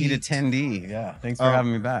attendee. Yeah. Thanks for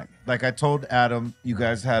having me back. Like I told Adam, you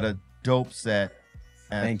guys had a dope set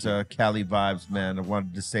at Cali Vibes, man. I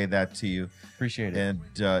wanted to say that to you. Appreciate it. And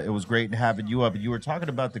it was great having you up. You were talking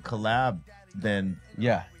about the collab then.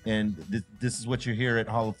 Yeah. And this is what you're here at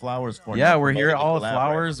Hall of Flowers for. Yeah, we're here at Hall of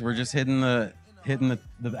Flowers. Right? We're just hitting the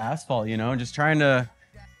asphalt, just trying to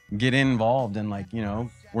get involved and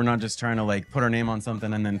we're not just trying to like put our name on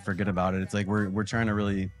something and then forget about it. It's like we're trying to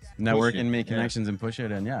really network and make connections and push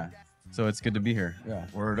it, and so it's good to be here. Yeah.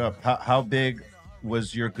 Word up. How big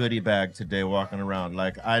was your goodie bag today walking around?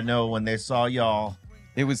 Like I know when they saw y'all,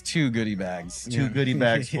 it was 2 goodie bags. 2 goodie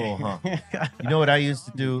bags full, huh? You know what I used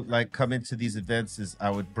to do, like come into these events, is I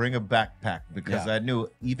would bring a backpack because I knew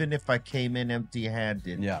even if I came in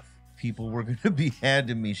empty-handed, people were going to be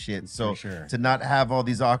handing me shit. So to not have all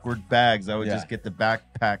these awkward bags, I would just get the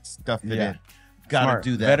backpack, stuff it in. Gotta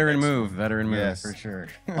do that. Veteran move, yes. For sure.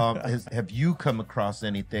 Have you come across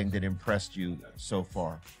anything that impressed you so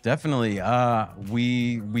far? Definitely.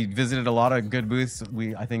 We visited a lot of good booths.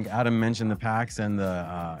 I think Adam mentioned the packs, and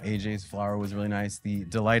the AJ's flower was really nice. The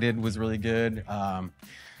Delighted was really good.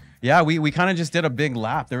 Yeah, we kind of just did a big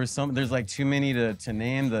lap. There's like too many to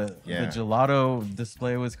name. The gelato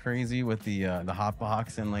display was crazy with the hot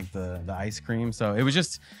box and like the ice cream. So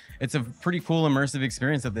it's a pretty cool immersive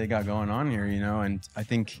experience that they got going on here, and I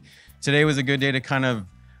think today was a good day to kind of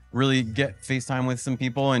really get FaceTime with some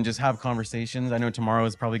people and just have conversations. I know tomorrow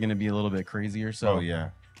is probably going to be a little bit crazier. So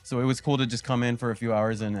so it was cool to just come in for a few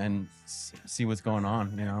hours and see what's going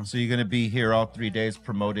on, So you're going to be here all 3 days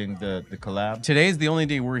promoting the collab? Today's the only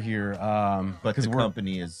day we're here. But the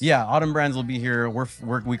company is... Yeah, Autumn Brands will be here.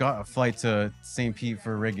 We got a flight to St. Pete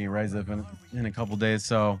for Reggae Rise Up in a couple days.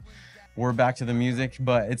 So we're back to the music.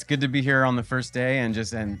 But it's good to be here on the first day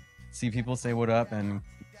and see people say what up and...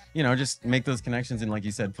 just make those connections and, like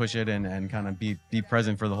you said, push it and kind of be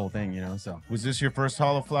present for the whole thing, So was this your first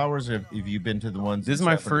Hall of Flowers, or have you been to the ones? This is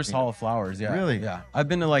my first Hall of Flowers. Yeah, really? Yeah, I've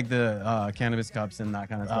been to like the cannabis cups and that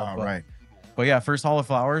kind of stuff. Oh, right. But yeah, first Hall of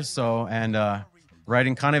Flowers. So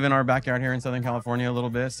riding kind of in our backyard here in Southern California a little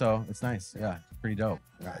bit. So it's nice. Yeah, pretty dope.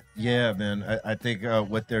 Right. Yeah, man. I think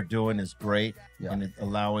what they're doing is great, and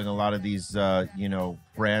allowing a lot of these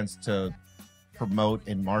brands to promote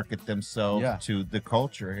and market themselves to the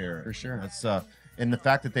culture here. For sure. That's and the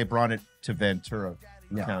fact that they brought it to Ventura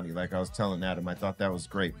County, like I was telling Adam, I thought that was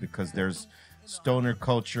great because there's stoner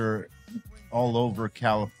culture all over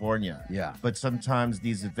California. Yeah. But sometimes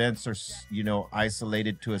these events are,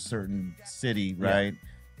 isolated to a certain city, right?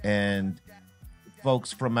 And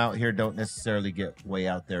folks from out here don't necessarily get way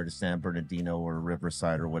out there to San Bernardino or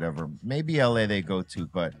Riverside or whatever. Maybe LA they go to,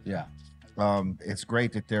 but it's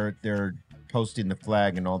great that they're posting the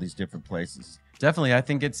flag in all these different places. Definitely. I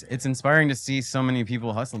think it's inspiring to see so many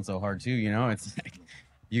people hustling so hard too. It's like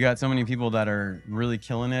you got so many people that are really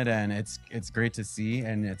killing it, and it's great to see,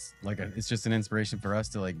 and it's like it's just an inspiration for us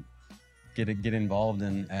to like get involved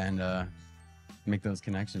and make those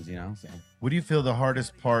connections, So what do you feel the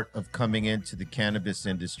hardest part of coming into the cannabis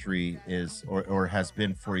industry is or has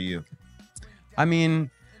been for you? I mean,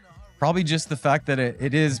 Probably just the fact that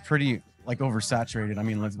it is pretty like oversaturated. I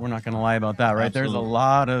mean, we're not gonna lie about that, right? Absolutely. There's a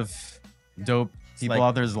lot of dope people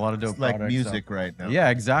out there. There's a lot of dope It's like products, music right now. Yeah,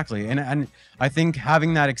 exactly. And I think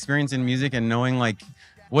having that experience in music and knowing like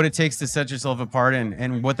what it takes to set yourself apart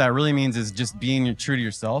and what that really means is just being true to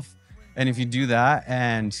yourself. And if you do that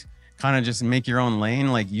and kind of just make your own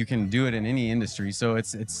lane, like you can do it in any industry. So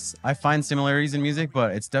it's I find similarities in music,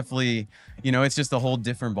 but it's definitely, you know, it's just a whole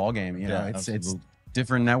different ballgame. You know, it's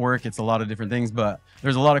different network. It's a lot of different things, but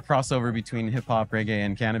there's a lot of crossover between hip hop, reggae,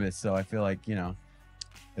 and cannabis. So I feel like, you know,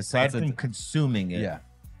 aside from consuming it, yeah,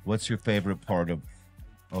 what's your favorite part of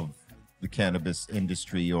the cannabis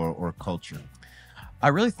industry or culture? I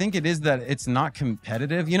really think it is that it's not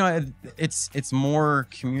competitive. You know, it's more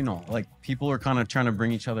communal. Like people are kind of trying to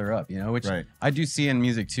bring each other up, you know, which I do see in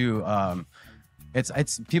music too.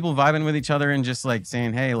 It's people vibing with each other and just like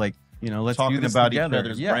saying, hey, like, you know, let's talking do this about together. each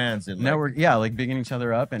other's brands and network. Yeah, like bigging each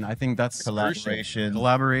other up, and I think that's collaboration.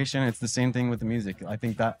 Collaboration. It's the same thing with the music. I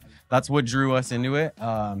think that's what drew us into it.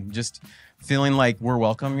 Just feeling like we're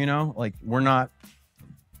welcome. You know, like we're not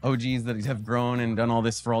OGs that have grown and done all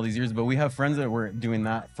this for all these years, but we have friends that were doing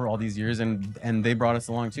that for all these years, and they brought us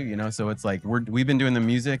along too. You know, so it's like we've been doing the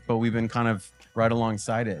music, but we've been kind of right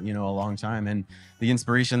alongside it, you know, a long time. And the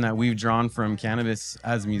inspiration that we've drawn from cannabis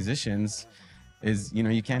as musicians is, you know,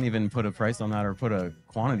 you can't even put a price on that or put a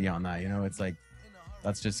quantity on that. You know, it's like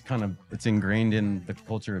that's just kind of it's ingrained in the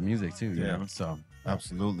culture of music too. You know, so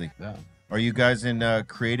absolutely. Yeah. Are you guys in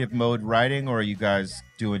creative mode writing, or are you guys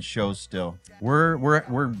doing shows still? We're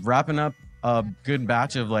wrapping up a good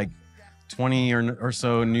batch of like 20 or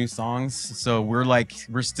so new songs. So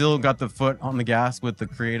we're still got the foot on the gas with the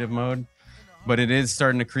creative mode, but it is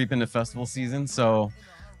starting to creep into festival season. So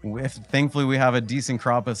thankfully we have a decent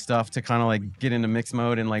crop of stuff to kind of like get into mix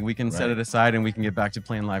mode, and like we can set it aside and we can get back to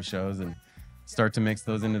playing live shows and start to mix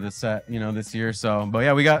those into the set, you know, this year. So, but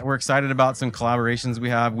yeah, we're excited about some collaborations we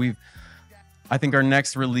have. I think our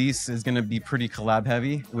next release is going to be pretty collab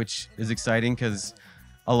heavy, which is exciting because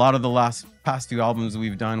a lot of the past few albums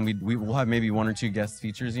we've done, we will have maybe one or two guest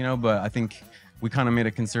features, you know, but I think we kind of made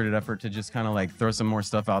a concerted effort to just kind of like throw some more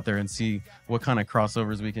stuff out there and see what kind of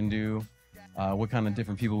crossovers we can do, what kind of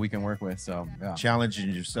different people we can work with. So yeah.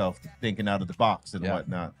 Challenging yourself, thinking out of the box and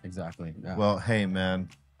whatnot. Exactly. Yeah. Well, hey man,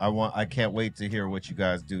 I can't wait to hear what you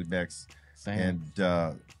guys do next. Same.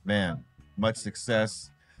 And man, much success.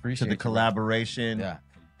 Appreciate to the collaboration. Yeah.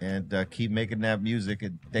 And keep making that music.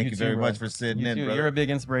 And thank you very much for sitting in, brother. You're a big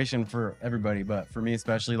inspiration for everybody, but for me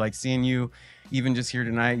especially, like seeing you even just here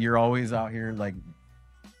tonight, you're always out here like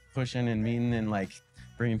pushing and meeting and like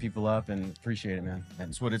bringing people up, and appreciate it, man.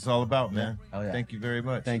 That's what it's all about, man. Hell yeah. Thank you very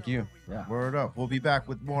much. Thank you. Yeah. Word up. We'll be back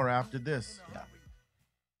with more after this. Yeah.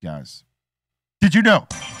 Guys, did you know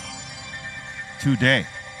today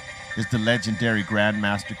is the legendary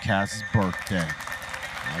Grandmaster Cass's birthday?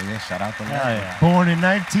 Oh, yeah, shout out to him. Yeah. Born in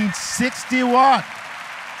 1961.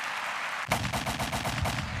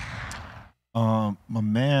 My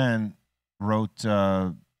man wrote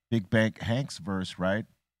Big Bank Hank's verse, right?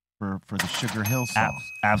 For the Sugar Hill song.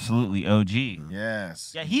 Absolutely, OG.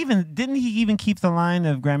 Yes. Yeah, didn't he even keep the line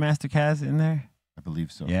of Grandmaster Cass in there? I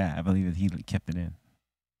believe so. Yeah, I believe that he kept it in.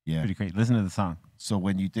 Yeah. Pretty great. Listen to the song. So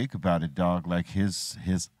when you think about it, dog, like his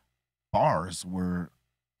bars were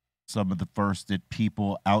some of the first that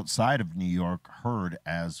people outside of New York heard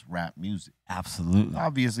as rap music. Absolutely.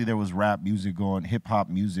 Obviously, there was hip hop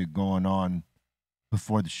music going on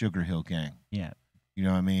before the Sugar Hill Gang. Yeah. You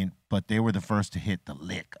know what I mean? But they were the first to hit the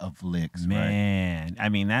lick of licks, Man, right? I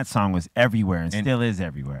mean, that song was everywhere and still is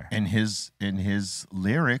everywhere. And his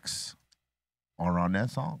lyrics are on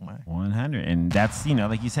that song, man. 100. And that's, you know,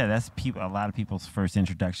 like you said, that's a lot of people's first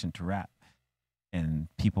introduction to rap. And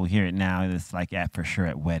people hear it now, it's like for sure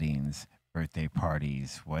at weddings, birthday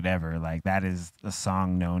parties, whatever. Like that is a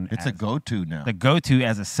song known It's a go-to now. The go-to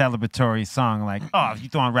as a celebratory song. Like, oh, if you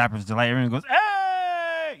throw on Rapper's Delight, everyone goes,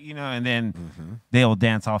 hey! You know, and then they'll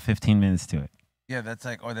dance all 15 minutes to it. Yeah, that's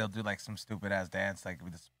like, or they'll do like some stupid ass dance, like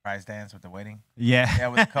with the surprise dance with the wedding. Yeah. Yeah,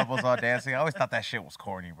 with the couples all dancing. I always thought that shit was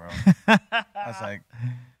corny, bro. I was like,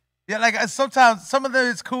 yeah, like sometimes some of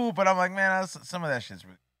it's cool, but I'm like, man, some of that shit's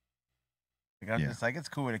really. Like, I'm just like, it's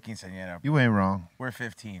cool with a quinceañera. You ain't wrong. We're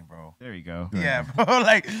 15, bro. There you go. Yeah, bro.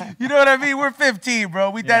 Like, you know what I mean? We're 15,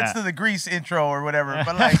 bro. We dance to the Grease intro or whatever.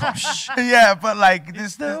 But like, yeah, but like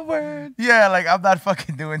this the word. Yeah, like I'm not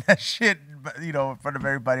fucking doing that shit, you know, in front of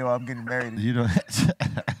everybody while I'm getting married. You know.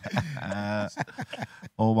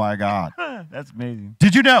 Oh my God. That's amazing.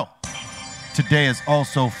 Did you know today is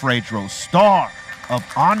also Fredro Star of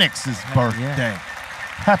Onyx's birthday? Yeah.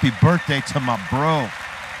 Happy birthday to my bro.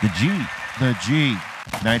 The G. The G.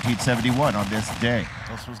 1971 on this day.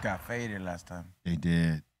 Those fools got faded last time. They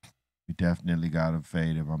did. We definitely got him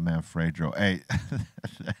faded. My man Fredro. Hey,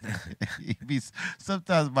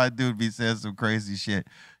 sometimes my dude be saying some crazy shit.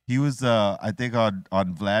 He was, I think, on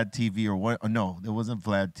Vlad TV or what? Oh, no, it wasn't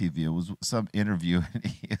Vlad TV. It was some interview. And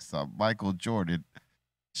he saw Michael Jordan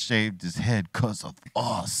shaved his head because of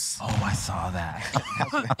us. Oh, I saw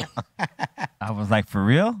that. I was like, for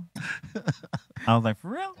real? I was like, for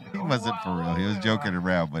real? He wasn't for real. He was joking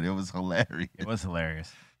around, but it was hilarious. It was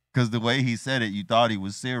hilarious. Because the way he said it, you thought he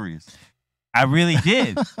was serious. I really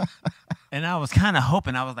did. And I was kind of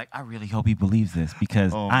hoping. I was like, I really hope he believes this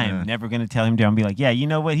because I am never going to tell him down and be like, yeah, you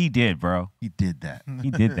know what? He did, bro. He did that.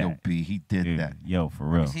 He did that. Yo, B, he did Dude, that. Yo, for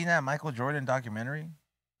real. You seen that Michael Jordan documentary?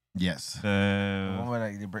 Yes. The one where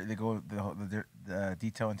like, they go the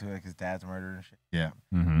detail into like his dad's murder and shit. Yeah.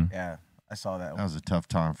 Mm-hmm. Yeah, I saw that. That was a tough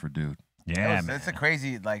time for dude. Yeah, man. It's a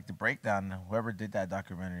crazy like the breakdown. Whoever did that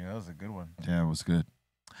documentary, that was a good one. Yeah, it was good.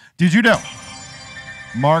 Did you know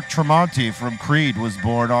Mark Tremonti from Creed was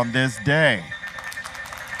born on this day?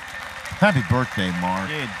 Happy birthday, Mark.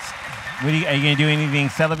 Dude, are you going to do anything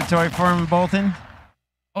celebratory for him, Bolton?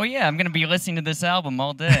 Oh, yeah, I'm going to be listening to this album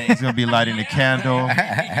all day. He's going to be lighting a candle,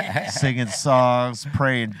 singing songs,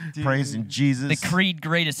 praising Jesus. The Creed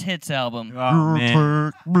Greatest Hits album. Oh,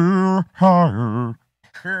 man. Take me higher.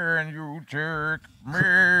 Can you take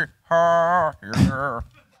me higher?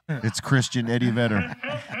 It's Christian Eddie Vedder.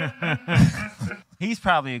 He's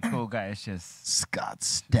probably a cool guy. It's just Scott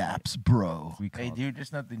Staps, bro. Hey, dude,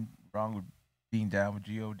 there's nothing wrong with being down with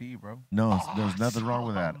G.O.D., bro. No, there's nothing wrong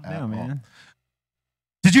with that at all. man.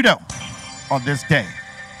 Did you know on this day,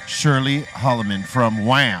 Shirley Holloman from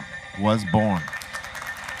Wham was born?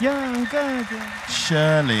 Young girl.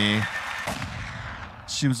 Shirley.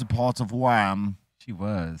 She was a part of Wham. She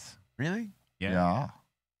was. Really? Yeah.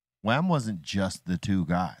 Wham wasn't just the two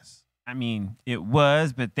guys. I mean, it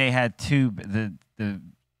was, but they had two. They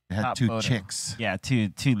had Top two photo. chicks, Yeah,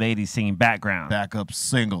 two ladies singing background. backup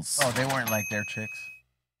singles. Oh, they weren't like their chicks.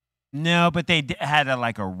 No, but they had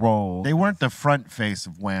like a role. They weren't the front face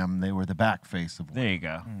of Wham. They were the back face of Wham. There you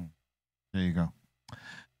go. There you go.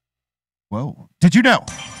 Whoa. Did you know?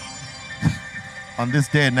 On this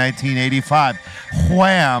day in 1985,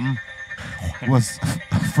 Wham was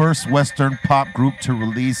first Western pop group to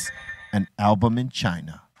release an album in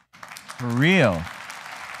China. For real.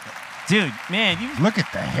 Dude, man, you Look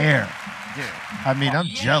at the hair. Dude. I mean, I'm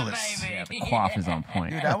jealous. yeah, the coif is on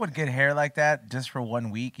point. Dude, I would get hair like that just for 1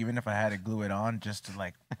 week, even if I had to glue it on, just to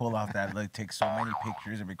like pull off that look, take so many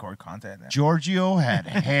pictures and record content. Giorgio had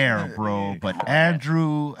hair, bro, but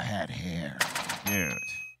Andrew had hair. Dude.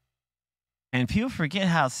 And people forget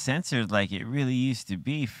how censored like it really used to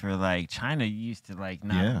be for like China used to like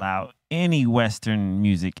not Yeah. allow any Western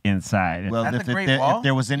music inside. Well, At if, the Great if Wall?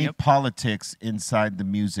 there was any Yep. politics inside the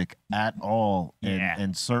music at all, Yeah.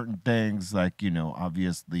 and certain things like, you know,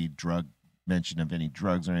 obviously drug mention of any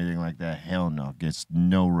drugs or anything like that, hell no, gets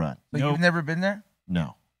no run. But Nope. you've never been there?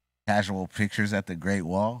 No. Casual pictures at the Great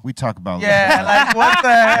Wall. We talk about Yeah, like what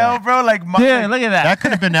the hell, bro? Like, Dude, look at that. that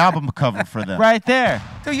could have been an album cover for them. Right there.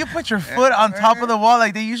 dude, you put your foot on top of the wall.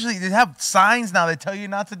 Like they have signs now that tell you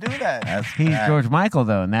not to do that. That's He's bad. George Michael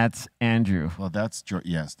though, and that's Andrew. Well, that's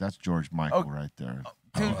yes, that's George Michael Oh, right there.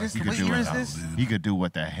 Dude, this, He what could do year it. is this? He could do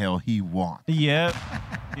what the hell he wants. Yep.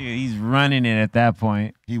 Dude, he's running it at that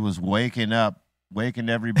point. He was waking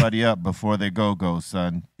everybody up before they go,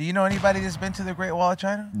 son. Do you know anybody that's been to the Great Wall of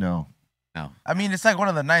China? No. I mean, it's like one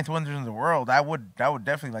of the 9th wonders in the world. I would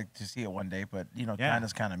definitely like to see it one day, but you know, Yeah.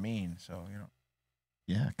 China's kind of mean, so you know.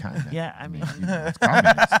 Yeah, kind of. Yeah, I mean, you know, it's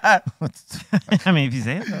communist. I mean, if you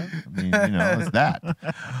say so. I mean, you know, it's that.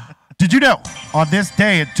 Did you know on this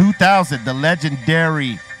day in 2000, the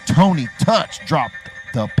legendary Tony Touch dropped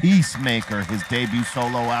The Peacemaker, his debut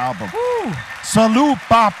solo album? Woo! Salute,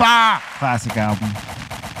 Papa! Classic album.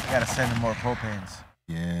 I gotta send him more propanes.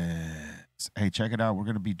 Yes. Hey, check it out. We're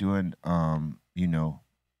gonna be doing, you know,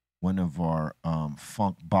 one of our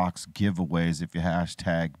Funk Box giveaways. If you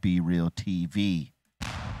hashtag BREALTV,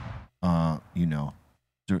 you know,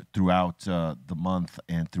 throughout the month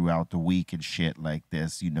and throughout the week and shit like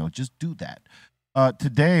this, you know, just do that.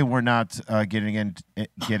 Today we're not getting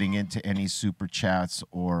into any super chats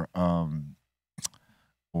or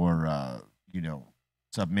you know,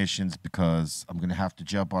 submissions because I'm gonna have to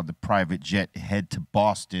jump on the private jet and head to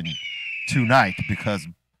Boston tonight because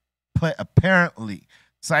apparently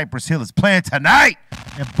Cypress Hill is playing tonight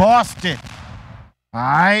in Boston. All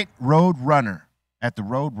right, Roadrunner. At the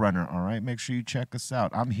Roadrunner, all right? Make sure you check us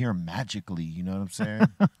out. I'm here magically, you know what I'm saying?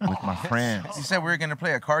 With my friends. You said we were gonna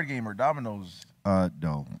play a card game or dominoes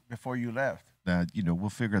No. before you left. We'll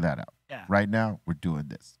figure that out. Yeah. Right now, we're doing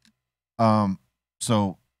this.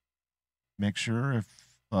 So make sure if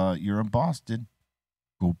you're in Boston,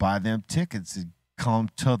 go buy them tickets and come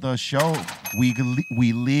to the show.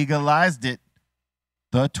 We legalized it.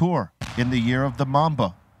 The tour in the year of the Mamba.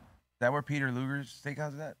 Is that where Peter Luger's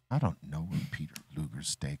steakhouse is at? I don't know where Peter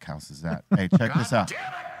Luger's steakhouse is at. Hey, check this out.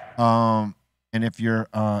 And if you're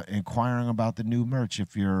inquiring about the new merch,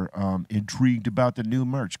 if you're intrigued about the new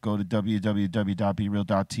merch, go to www.brealtv.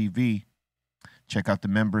 Check out the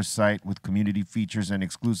members site with community features and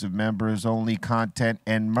exclusive members only content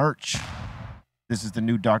and merch. This is the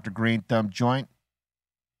new Dr. Greenthumb joint.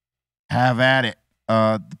 Have at it.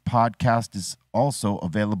 The podcast is also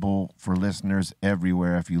available for listeners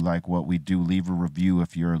everywhere. If you like what we do, leave a review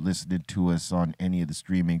if you're listening to us on any of the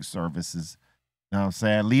streaming services. Know what I'm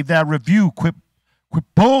saying? Leave that review. Quit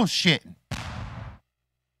bullshitting.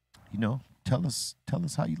 Tell us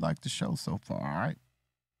how you like the show so far, all right?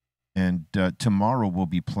 And tomorrow we'll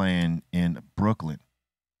be playing in Brooklyn,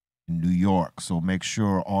 in New York. So make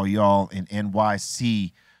sure all y'all in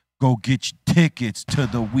NYC go get your tickets to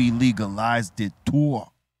the We Legalized It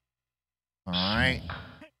tour. All right?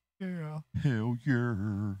 Yeah. Hell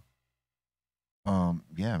yeah.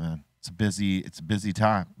 Yeah, man. It's a busy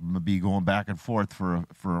time. I'm gonna be going back and forth for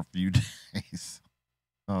a few days.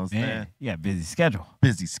 Yeah, busy schedule.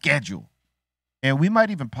 Busy schedule. And we might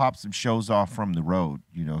even pop some shows off from the road,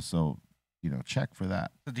 so check for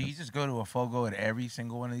that. So do you just go to a Fogo at every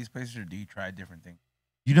single one of these places, or do you try different things?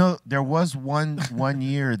 There was one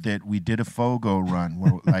year that we did a Fogo run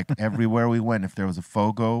where, like, everywhere we went, if there was a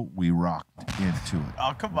Fogo, we rocked into it.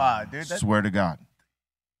 Oh, come on, dude. Swear to God.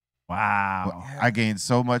 Wow. I gained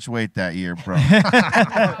so much weight that year, bro.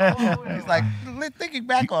 He's like, thinking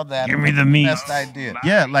back on that. Give me the meat. Best idea.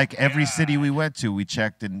 Yeah, like every city we went to, we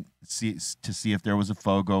checked and see if there was a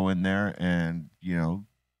Fogo in there, and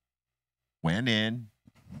went in,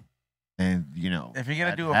 and if you're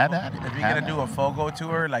gonna do a Fogo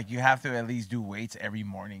tour, like, you have to at least do weights every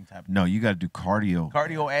morning type. No, you got to do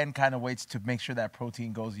cardio And kind of weights to make sure that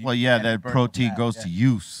protein goes. Well, yeah, that protein goes to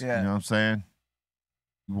use. Yeah. You know what I'm saying?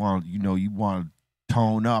 You want to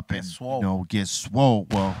tone up and get swole.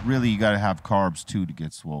 Well, really, you got to have carbs too to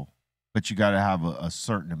get swole, but you got to have a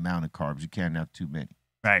certain amount of carbs. You can't have too many.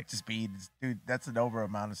 Right. Just dude. That's an over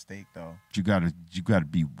amount of steak, though. You got to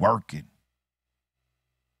be working.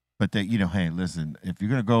 But hey, listen, if you're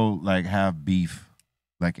gonna go like have beef,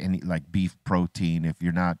 like beef protein, if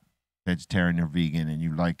you're not vegetarian or vegan and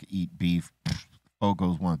you like eat beef,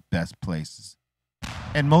 Fogo's one of the best places.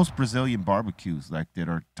 And most Brazilian barbecues that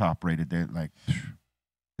are top rated, they're like,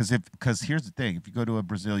 because here's the thing: if you go to a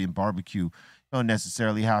Brazilian barbecue, you don't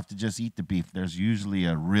necessarily have to just eat the beef. There's usually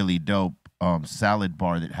a really dope salad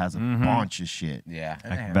bar that has a bunch of shit. Yeah,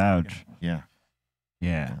 I can vouch. Yeah.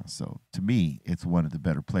 Yeah. So to me, it's one of the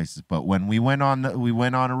better places. But when we went on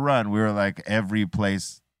a run, we were like, every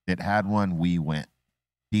place that had one, we went.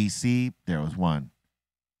 DC, there was one.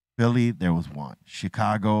 Philly, there was one.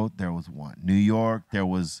 Chicago, there was one. New York, there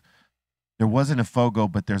wasn't a Fogo,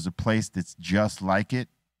 but there's a place that's just like it.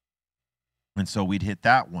 And so we'd hit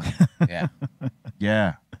that one. Yeah.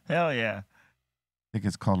 Yeah. Hell yeah. I think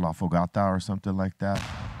it's called La Fogata or something like that.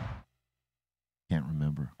 Can't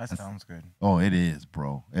remember. That sounds good. Oh, it is,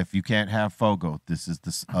 bro. If you can't have Fogo, this is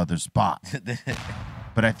the other spot.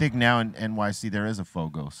 But I think now in NYC there is a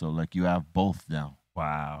Fogo, so like you have both now.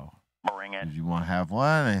 Wow. Bring it. If you want to have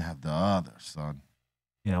one, they have the other, son.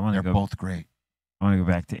 Yeah, I want to They're go. both great. I want to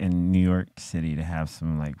go back to in New York City to have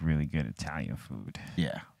some like really good Italian food.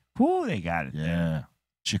 Yeah. Whoo, they got it. Yeah.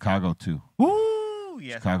 Chicago too. Woo,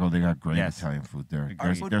 yes. Chicago, they got great Yes. Italian food there.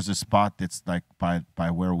 Agreed. There's a spot that's like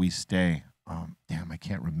by where we stay. Damn, I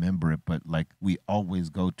can't remember it, but like we always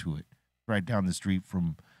go to it. Right down the street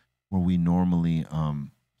from where we normally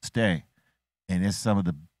stay. And it's some of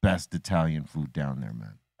the best Italian food down there,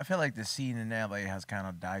 man. I feel like the scene in LA has kind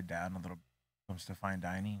of died down a little bit when it comes to fine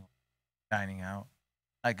dining out.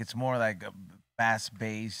 Like, it's more like a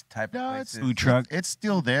fast-based type of place. food truck. It's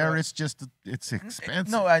still there. It's just it's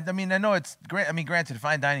expensive. No, I mean, I know it's great. I mean, granted,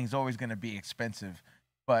 fine dining is always going to be expensive,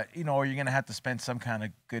 but or you're going to have to spend some kind of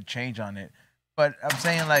good change on it. But I'm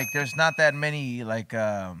saying, like, there's not that many like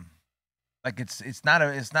it's not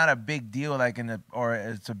a big deal or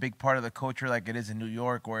it's a big part of the culture like it is in New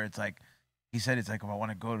York, where it's like he said, it's like, if I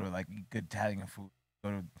want to go to like good Italian food,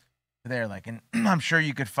 go to there. Like, and I'm sure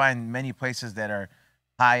you could find many places that are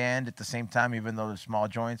high end at the same time, even though they're small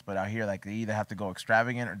joints. But out here, like, they either have to go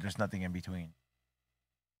extravagant or there's nothing in between.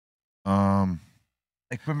 Like,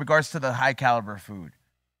 in regards to the high caliber food.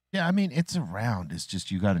 Yeah, I mean, it's around. It's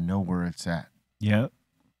just you got to know where it's at. Yep.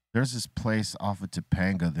 There's this place off of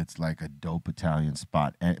Topanga that's like a dope Italian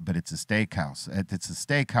spot, but it's a steakhouse. It's a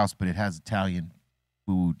steakhouse, but it has Italian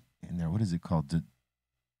food in there. What is it called?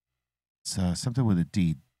 It's something with a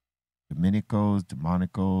D. Domenico's,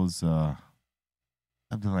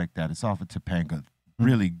 something like that. It's off of Topanga.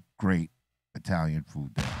 Really great Italian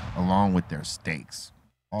food there, along with their steaks.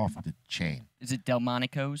 Off the chain. Is it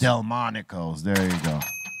Delmonico's? Delmonico's. There you go.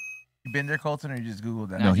 You been there, Colton, or you just Googled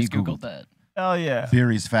that? No, he just Googled Googled that. Hell yeah.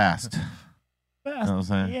 Theory's fast. Fast. You know what I'm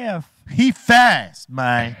saying? Yeah. He fast,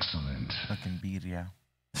 man. Fucking birria.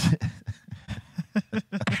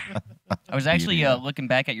 I was actually looking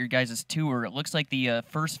back at your guys' tour. It looks like the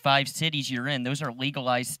first 5 cities you're in, those are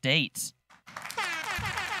legalized states.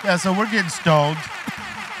 Yeah, so we're getting stoned.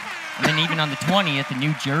 And then even on the 20th in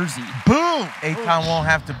New Jersey. Boom! Akon won't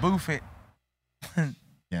have to boof it.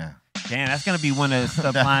 Yeah. Damn, that's going to be one of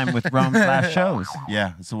Sublime with Rome's last shows.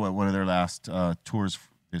 Yeah, it's one of their last tours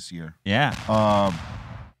this year. Yeah.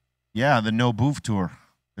 Yeah, the No Booth tour.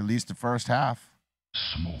 At least the first half.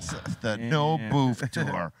 The No Booth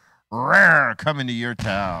tour. Rare coming to your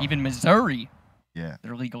town. Even Missouri, Yeah.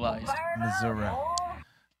 they're legalized. Missouri.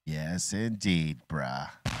 Yes, indeed, bruh.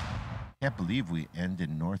 Can't believe we end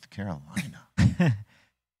in North Carolina.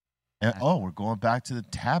 And, we're going back to the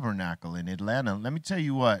Tabernacle in Atlanta. Let me tell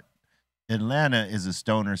you what. Atlanta is a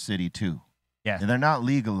stoner city too. Yeah. And they're not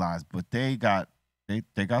legalized, but they got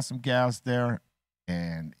some gas there,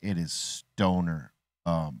 and it is stoner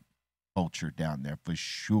culture down there for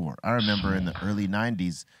sure. I remember in the early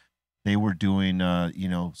 90s, they were doing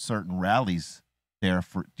certain rallies there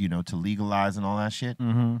for to legalize and all that shit.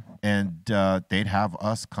 Mm-hmm. And they'd have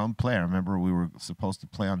us come play. I remember we were supposed to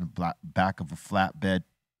play on the back of a flatbed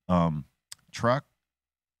truck,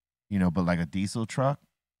 but like a diesel truck.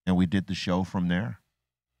 And we did the show from there.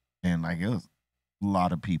 And like it was a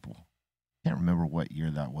lot of people. Can't remember what year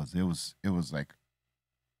that was. It was like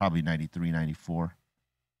probably 93, 94.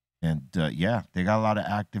 And yeah, they got a lot of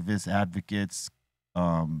activists, advocates,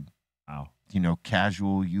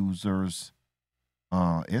 casual users.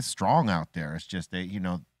 It's strong out there. It's just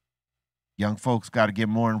young folks got to get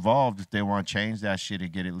more involved if they want to change that shit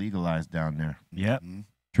and get it legalized down there. Yep. Mm-hmm.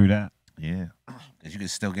 True that. Yeah. Because you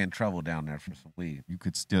could still get in trouble down there for some weed. You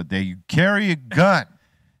could still, you carry a gun.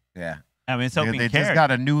 Yeah. I mean, it's open They carry. just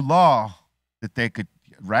got a new law that they could,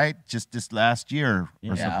 right? Just this last year or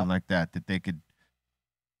Yeah. something like that they could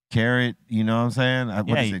carry it, you know what I'm saying?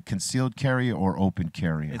 What is Yeah. it, concealed carry or open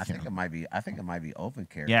carry? I think it might be open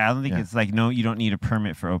carry. Yeah, I don't think Yeah. it's like, no, you don't need a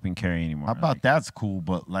permit for open carry anymore. How about that's cool,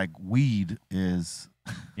 but like weed is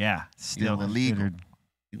Yeah, still illegal. considered.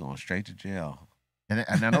 You're going straight to jail. And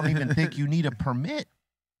I don't even think you need a permit.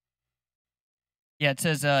 Yeah, it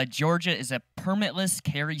says Georgia is a permitless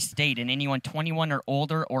carry state, and anyone 21 or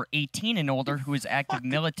older or 18 and older who is active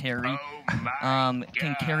military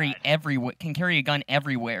can carry a gun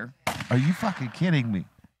everywhere. Are you fucking kidding me?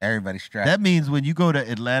 Everybody strapped. That means when you go to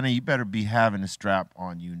Atlanta, you better be having a strap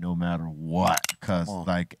on you no matter what. Because,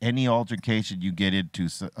 like, any altercation you get into,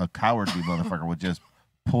 a cowardly motherfucker would just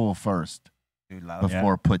pull first Dude,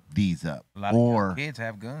 before put these up. a lot of young kids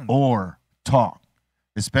have guns. Or talk,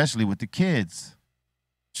 especially with the kids.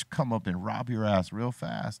 Just come up and rob your ass real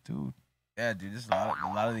fast, dude. Yeah, dude, this is a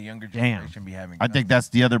lot of the younger Damn. generation be having I guns. think that's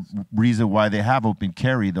the other reason why they have open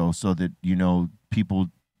carry, though, so that, people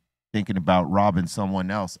thinking about robbing someone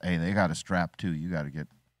else, hey, they got a strap too. You got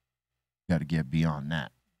to get beyond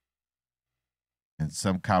that. And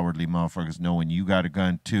some cowardly motherfuckers know when you got a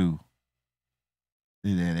gun too,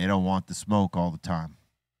 they don't want the smoke all the time.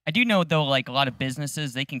 I do know, though, like a lot of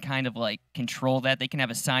businesses, they can kind of like control that. They can have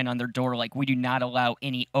a sign on their door like, we do not allow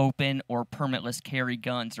any open or permitless carry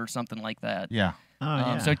guns or something like that. Yeah. Oh,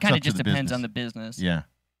 yeah. So it kind up of to just the depends business. on the business. Yeah.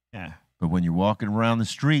 Yeah. But when you're walking around the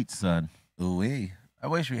streets, son. Ooh-wee. I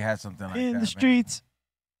wish we had something like that. In the man. streets.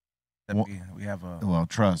 That Well- we have a. Well,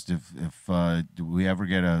 trust, if we ever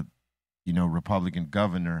get a, Republican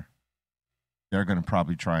governor, they're going to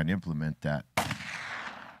probably try and implement that.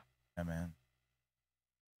 Yeah, man.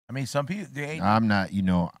 I mean, some people they ain't. I'm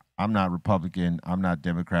not Republican. I'm not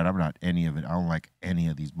Democrat. I'm not any of it. I don't like any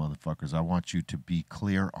of these motherfuckers. I want you to be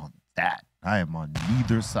clear on that. I am on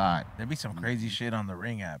neither side. There be some crazy shit on the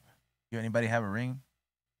Ring app. You anybody have a Ring?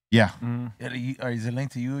 Yeah, Or is it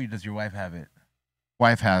linked to you, or does your wife have it?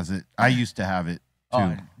 wife has it. I used to have it too.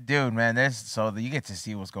 Oh, dude, man, you get to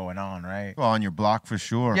see what's going on, right? Well, on your block for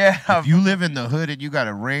sure. Yeah. If you live in the hood and you got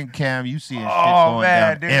a ring cam, you see shit Oh going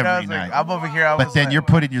man, down dude, I every was night. like, I'm over here. But then you're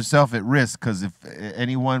putting yourself at risk because if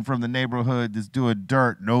anyone from the neighborhood that's doing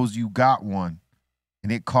dirt knows you got one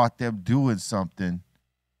and it caught them doing something,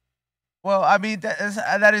 Well, I mean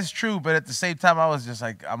that is true, but at the same time, I was just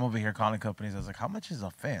like, I'm over here calling companies. I was like, how much is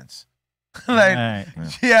a fence? Like, Right.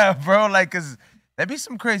 yeah, bro. Like, cause there be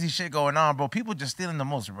some crazy shit going on, bro. People just stealing the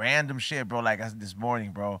most random shit, bro. Like this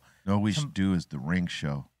morning, bro. No, what we should do is the ring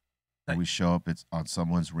show. When we show up, it's on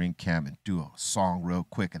someone's ring cam and do a song real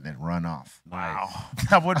quick and then run off. Wow,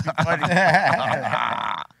 that would be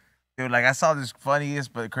funny. Dude, like I saw this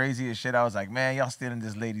funniest but craziest shit. I was like, man, y'all stealing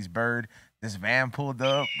this lady's bird. This van pulled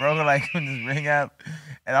up, bro, like when this ring out.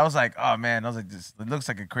 And I was like, oh man, I was like, this it looks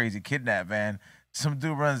like a crazy kidnap van. Some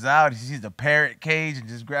dude runs out, he sees the parrot cage and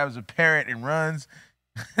just grabs a parrot and runs.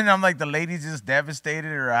 And I'm like, the lady's just devastated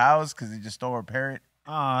at her house because he just stole her parrot.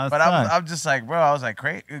 Oh, But I'm just like, bro, I was like,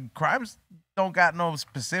 crimes don't got no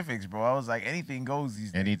specifics, bro. I was like, anything goes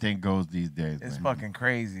these days. Anything goes these days. It's man. fucking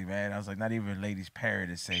crazy, man. I was like, not even a lady's parrot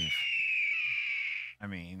is safe. I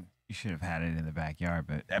mean, you should have had it in the backyard,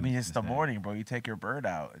 but I mean, it's the morning, bro. You take your bird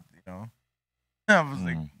out, you know. I was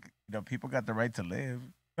like, you know, people got the right to live.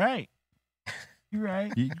 Right. You're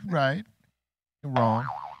right. You're right. You're wrong.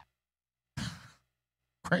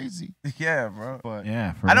 Crazy. Yeah, bro. But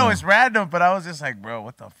Yeah. I know it's random, but I was just like, bro,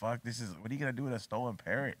 what the fuck? What are you gonna do with a stolen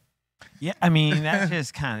parrot? Yeah, I mean, that's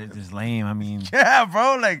just kind of just lame. I mean, Yeah,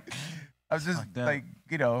 bro. Like, I was just fucked up. like,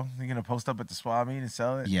 you know, you're gonna post up at the swap meet and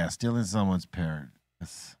sell it. yeah, stealing someone's parrot.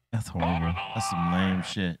 that's horrible. That's some lame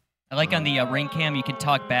shit. I like on the ring cam, you can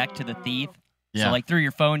talk back to the thief. Yeah. So like through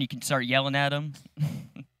your phone, you can start yelling at him.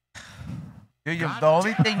 Dude, the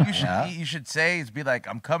only thing you should say is be like,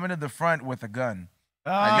 I'm coming to the front with a gun.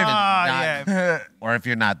 Yeah. Or if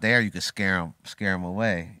you're not there, you can scare them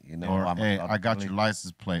away. You know, Or, hey, I'm I got really- your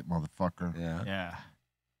license plate, motherfucker. Yeah. Yeah.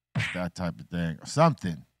 That type of thing. Or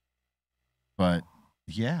something. But,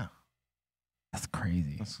 yeah. That's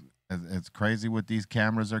crazy. It's crazy what these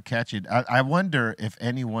cameras are catching. I wonder if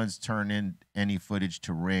anyone's turned in any footage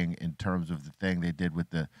to Ring in terms of the thing they did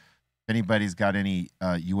with the. If anybody's got any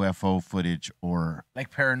UFO footage or Like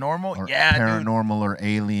paranormal? or Yeah, dude. paranormal or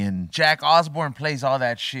alien. Jack Osborne plays all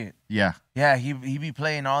that shit. Yeah, Yeah, he be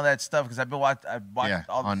playing all that stuff because I've watched Yeah,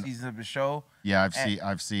 all the on- seasons of the show. yeah. And-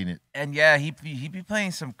 I've seen it. And yeah, he be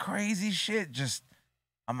playing some crazy shit. Just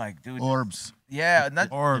I'm like, dude. Orbs Yeah, not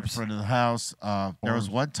in front of the house. There was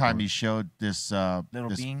one time he showed this little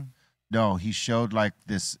this, bean. No, he showed like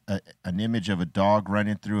this an image of a dog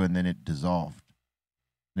running through, and then it dissolved.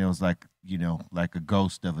 And it was like, you know, like a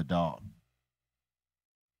ghost of a dog.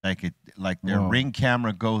 Like their Whoa. Ring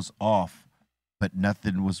camera goes off, but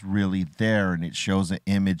nothing was really there, and it shows an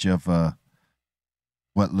image of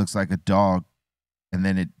what looks like a dog, and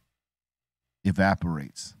then it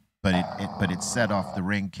evaporates. But it set off the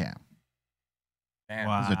Ring cam. Man,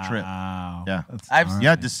 was a trip. Wow. Yeah. That's I've- gnarly. You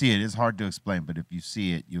have to see it. It's hard to explain, but if you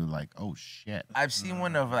see it, you're like, oh shit. I've seen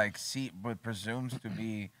one of like what presumes to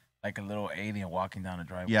be like a little alien walking down the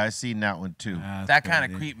driveway. Yeah, I seen that one too. That's That kind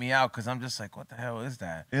of crazy. creeped me out because I'm just like, what the hell is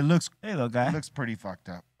that? It looks Hey, little guy. it looks pretty fucked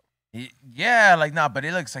up. Yeah, like no, but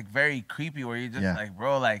it looks like very creepy. Where you're just Yeah. like,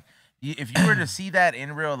 bro, like if you were to see that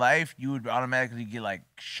in real life, you would automatically get like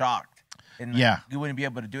shocked, and like, Yeah. you wouldn't be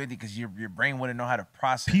able to do anything because your brain wouldn't know how to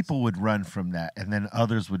process. People would run from that, and then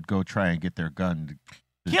others would go try and get their gun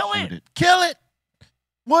to Kill shoot it! Kill it!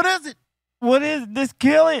 What is it? What is this?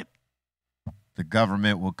 Kill it. The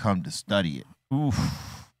government will come to study it, Oof.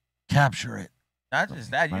 capture it. Not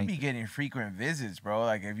just that, you'd Right. be getting frequent visits, bro.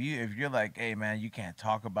 Like if you're like, hey man, you can't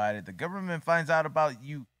talk about it. The government finds out about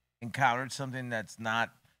you encountered something that's not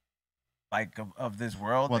like of this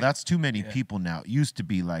world. Well, like, that's too many yeah. people now. It used to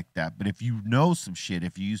be like that, but if you know some shit,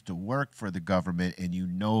 if you used to work for the government and you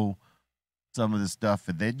know some of the stuff,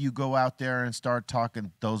 and then you go out there and start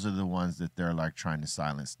talking, those are the ones that they're like trying to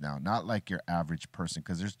silence now. Not like your average person,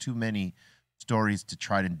 because there's too many stories to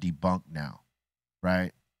try to debunk now,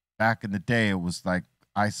 right? Back in the day, it was like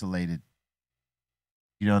isolated.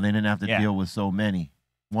 You know, they didn't have to Yeah. deal with so many.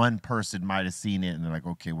 One person might have seen it and they're like,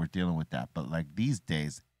 okay, we're dealing with that. But like these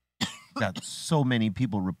days, got so many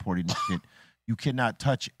people reporting this shit. You cannot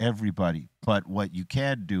touch everybody. But what you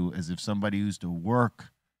can do is if somebody used to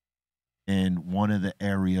work in one of the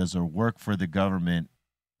areas or work for the government,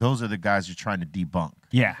 those are the guys you're trying to debunk.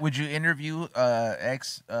 Yeah. Would you interview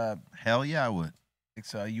ex Hell yeah, I would.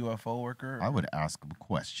 UFO worker? I would ask them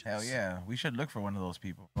questions. Hell yeah, we should look for one of those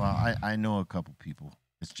people. Well, I know a couple people.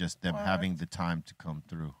 It's just them What? having the time to come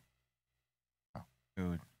through.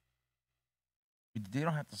 Dude, they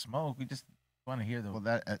don't have to smoke. We just want to hear the. Well,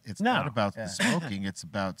 that it's No. not about Yeah. the smoking. It's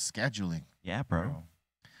about scheduling. Yeah, bro.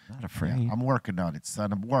 Not Yeah, afraid. I'm working on it,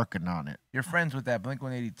 son. I'm working on it. You're friends with that Blink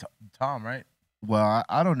 180 Tom, right? Well,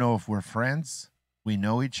 I don't know if we're friends. We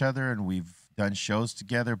know each other and we've done shows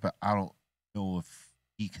together, but I don't know if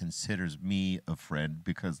he considers me a friend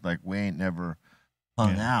because like we ain't never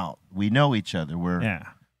hung Yeah. out. We know each other. We're Yeah.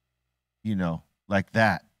 you know like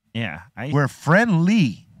that. Yeah. We're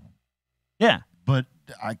friendly, yeah. but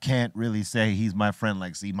I can't really say he's my friend.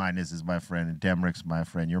 Like C- is my friend and Demrick's my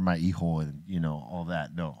friend. You're my hijo and you know all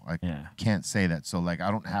that. No, I Yeah. can't say that. So like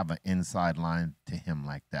I don't have an inside line to him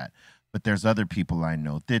like that. But there's other people I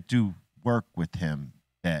know that do work with him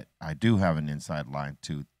that I do have an inside line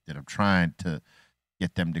to that I'm trying to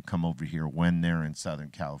get them to come over here when they're in Southern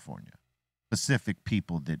California. Specific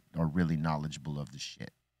people that are really knowledgeable of the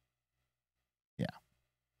shit. Yeah.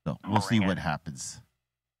 So we'll see what happens.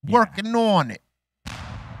 Yeah. Working on it.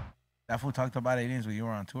 That fool talked about aliens when you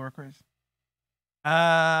were on tour, Chris?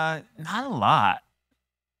 Not a lot.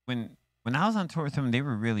 When I was on tour with them, they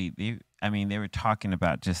were really they were talking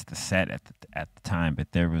about just the set at the time,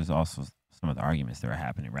 but there was also some of the arguments that were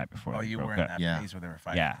happening right before. Oh, they you broke were in up. that Yeah. place where they were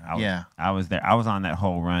fighting. Yeah, I was there. I was on that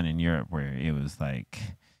whole run in Europe where it was like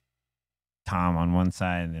Tom on one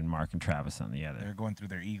side and then Mark and Travis on the other. They're going through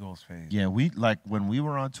their Eagles phase. Yeah, we like when we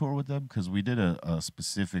were on tour with them because we did a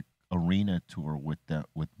specific arena tour with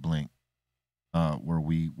Blink, where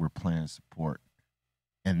we were playing support,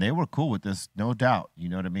 and they were cool with us, no doubt. You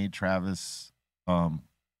know what I mean? Travis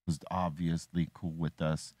was obviously cool with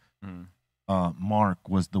us. Mm. Mark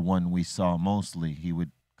was the one we saw mostly. He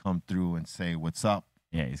would come through and say, "What's up?"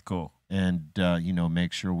 Yeah, he's cool. and you know,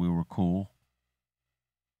 make sure we were cool.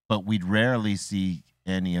 But we'd rarely see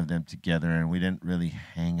any of them together, and we didn't really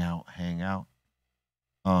hang out.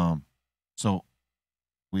 So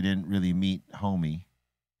we didn't really meet homie,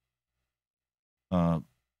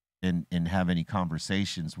 and have any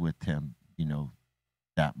conversations with him, you know,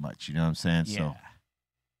 that much. You know what I'm saying? Yeah.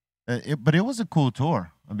 So, but it was a cool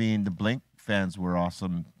tour. I mean, the Blink fans were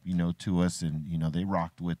awesome, you know, to us, and you know they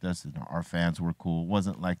rocked with us, and our fans were cool. It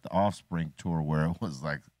wasn't like the Offspring tour where it was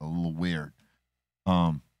like a little weird.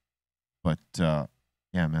 But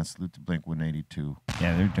yeah, man, salute to Blink 182.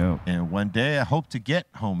 Yeah, they're dope. And one day I hope to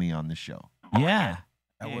get homie on the show. Yeah.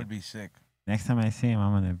 That Yeah. would be sick. Next time I see him,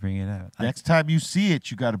 I'm gonna bring it up. Next time you see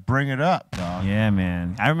it, you got to bring it up, dog. Yeah,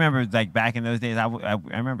 man. I remember like back in those days. I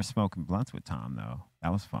remember smoking blunts with Tom though.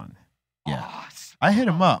 That was fun. Yeah. I hit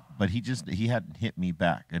him up, but he hadn't hit me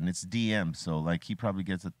back, and it's DM, so like he probably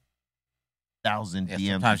gets 1,000 Yeah,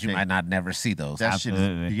 DMs. sometimes to you say- might not never see those. That shit is,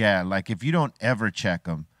 Absolutely. yeah, like if you don't ever check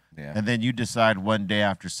them, Yeah. and then you decide one day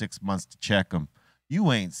after 6 months to check them,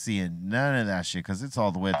 you ain't seeing none of that shit because it's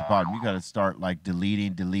all the way at the bottom. You got to start like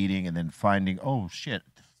deleting, and then finding, oh shit,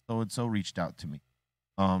 so and so reached out to me.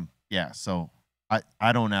 Yeah, so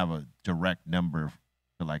I don't have a direct number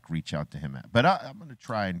to like reach out to him at, but I'm gonna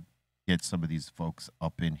try and get some of these folks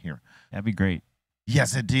up in here. That'd be great.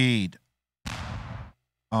 Yes, indeed.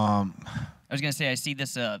 I was gonna say I see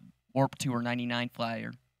this Warp Tour '99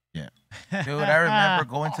 flyer. Dude, I remember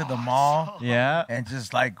going to the mall Yeah. and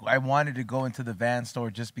just like I wanted to go into the van store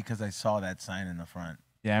just because I saw that sign in the front.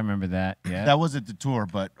 Yeah, I remember that. Yeah. That wasn't the tour,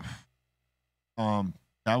 but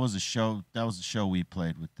that was a show. That was a show we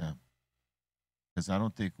played with them. Because I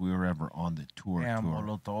don't think we were ever on the tour. Damn, tour.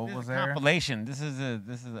 Oloto This was is a there. compilation. This is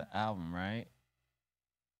an album, right?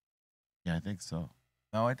 Yeah, I think so.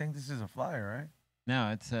 No, I think this is a flyer, right? No,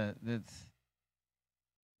 it's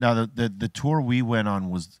Now the tour we went on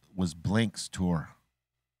was Blink's tour.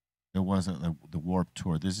 It wasn't the Warp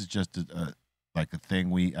tour. This is just like a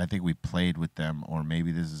thing I think we played with them, or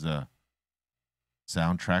maybe this is a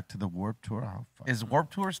soundtrack to the Warp tour. Oh, fuck. Is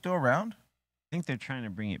Warp Tour still around? I think they're trying to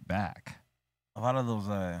bring it back. A lot of those.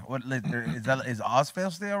 What like, is Ozfail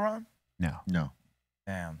still around? No. No.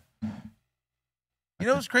 Damn. You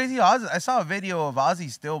know what's crazy? I saw a video of Ozzy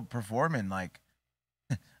still performing like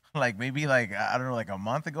maybe like I don't know like a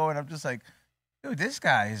month ago, and I'm just like, dude, this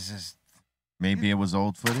guy is just Maybe it was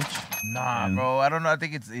old footage. nah, bro. I don't know. I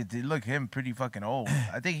think it look him pretty fucking old.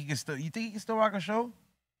 I think he can still. You think he can still rock a show?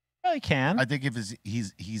 Well, he can. I think if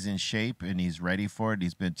he's in shape and he's ready for it,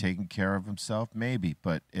 he's been taking care of himself, maybe.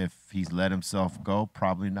 But if he's let himself go,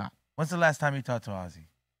 probably not. When's the last time you talked to Ozzy?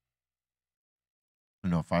 I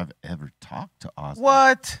don't know if I've ever talked to Ozzy.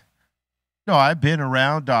 What? No, I've been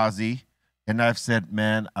around Ozzy, and I've said,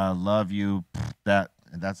 "Man, I love you."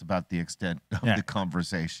 And that's about the extent of Yeah. the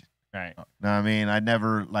conversation. Right. No, I mean, I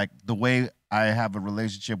never like the way I have a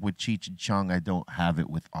relationship with Cheech and Chung. I don't have it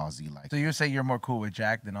with Ozzy like. So you say you're more cool with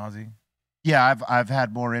Jack than Ozzy? Yeah, I've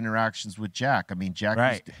had more interactions with Jack. I mean, Jack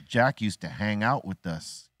Right. Jack used to hang out with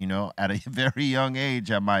us, you know, at a very young age,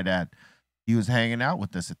 I might add. He was hanging out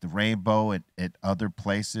with us at the Rainbow, at other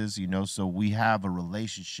places, you know, so we have a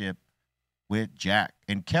relationship with Jack.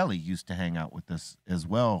 And Kelly used to hang out with us as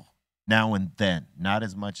well now and then, not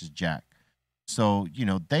as much as Jack. So, you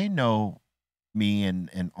know, they know me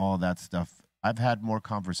and all that stuff. I've had more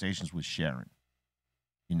conversations with Sharon.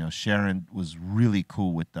 You know, Sharon was really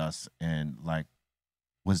cool with us and like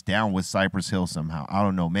was down with Cypress Hill somehow. I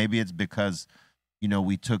don't know. Maybe it's because, you know,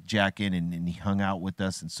 we took Jack in and he hung out with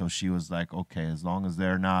us. And so she was like, okay, as long as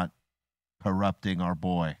they're not corrupting our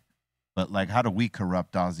boy. But like, how do we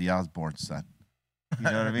corrupt Ozzy Osbourne's son? You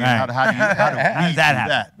know what I mean? Right. How do we does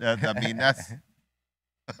that do that? I mean, that's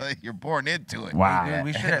you're born into it. Wow. Dude,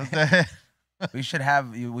 we should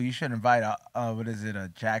have you. Well, you should invite what is it?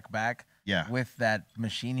 Jack back. Yeah. With that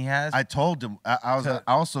machine he has. I told him I was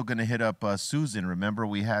also gonna hit up Susan. Remember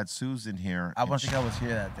we had Susan here. I don't think I was here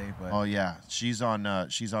that day, but oh yeah, she's on the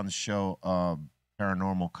show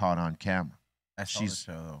Paranormal Caught on Camera. I saw the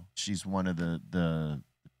show though. She's one of the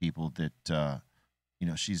people that you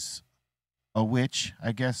know, she's a witch,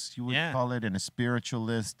 I guess you would call it, and a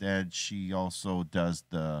spiritualist, and she also does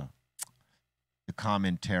the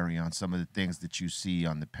commentary on some of the things that you see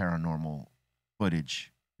on the paranormal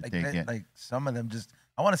footage that they get. Like some of them just,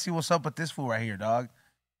 I want to see what's up with this fool right here, dog.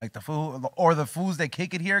 Like the fool or the fools that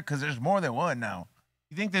kick it here, because there's more than one now.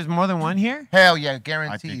 You think there's more than one here? Hell yeah,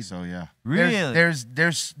 guaranteed. I think so, yeah. Really?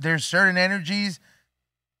 There's certain energies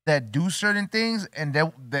that do certain things, and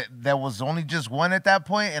that was only just one at that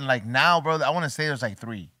point, and like now, bro, I want to say there's like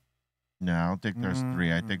 3. No, I don't think there's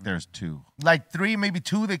 3. I think there's 2. Like 3, maybe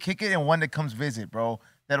 2 that kick it, and 1 that comes visit, bro.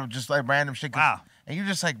 That'll just like random shit. Wow. And you're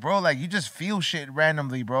just like, bro, like you just feel shit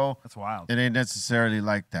randomly, bro. That's wild. It ain't necessarily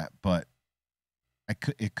like that, but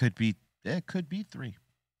it could be 3.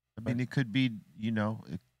 I mean, it could be, you know,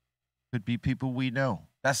 it could be people we know.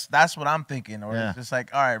 That's what I'm thinking. Or Yeah. it's just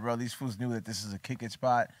like, all right, bro, these fools knew that this is a kick it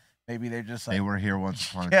spot. Maybe they're just like, They were here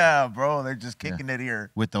once upon a time yeah, bro, they're just kicking it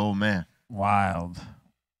here. with the old man. Wild.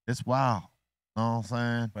 It's wild. Know what I'm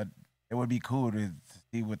saying? But it would be cool to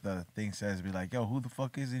see what the thing says. Be like, yo, who the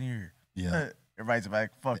fuck is in here? Yeah. Everybody's like,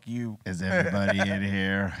 fuck you. Is everybody in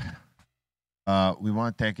here? We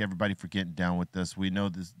want to thank everybody for getting down with us. We know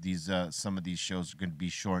these some of these shows are going to be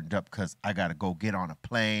shortened up because I got to go get on a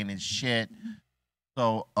plane and shit.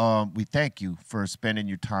 So we thank you for spending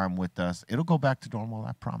your time with us. It'll go back to normal,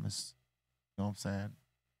 I promise. You know what I'm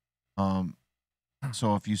saying?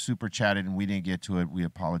 So if you super chatted and we didn't get to it, we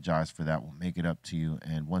apologize for that. We'll make it up to you.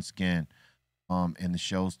 And once again, in the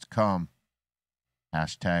shows to come,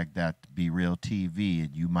 hashtag that BREALTV,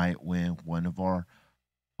 and you might win one of our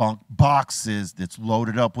bunk boxes that's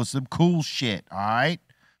loaded up with some cool shit. All right.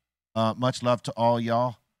 Much love to all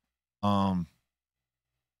y'all.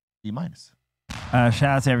 B-. Shout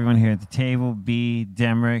out to everyone here at the table. B,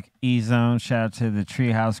 Demrick, E-Zone. Shout out to the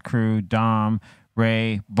Treehouse crew. Dom,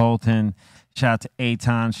 Ray, Bolton. Shout out to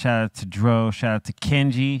Aton. Shout out to Dro. Shout out to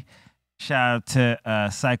Kenji. Shout out to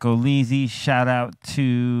Psycho Leezy. Shout out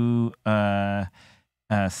to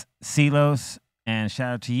Silos. And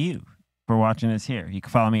shout out to you for watching us here. You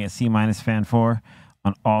can follow me at C-Fan4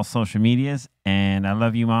 on all social medias. And I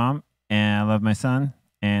love you, Mom. And I love my son.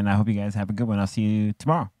 And I hope you guys have a good one. I'll see you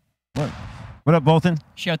tomorrow. What up, Bolton?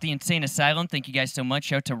 Shout out the Insane Asylum. Thank you guys so much.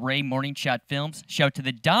 Shout out to Ray Morning Shot Films. Shout out to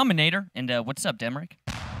the Dominator. And what's up, Demrick?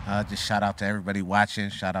 Just shout out to everybody watching.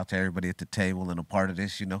 Shout out to everybody at the table and a part of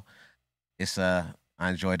this. You know, it's I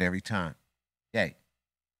enjoyed every time. Yay!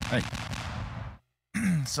 Hey.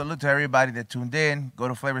 Salute to everybody that tuned in. Go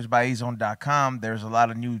to flavorsbyezone.com. There's a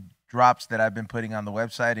lot of new drops that I've been putting on the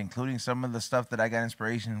website, including some of the stuff that I got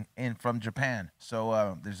inspiration in from Japan.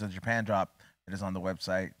 So there's a Japan drop that is on the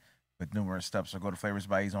website with numerous stuff. So go to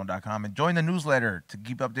flavorsbyezone.com and join the newsletter to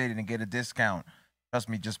keep updated and get a discount. Trust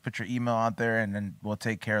me, just put your email out there and then we'll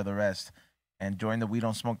take care of the rest. And join the We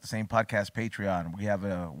Don't Smoke the Same podcast Patreon. We have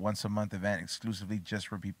a once a month event exclusively just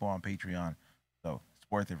for people on Patreon. So it's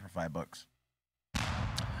worth it for $5.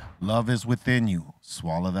 Love is within you.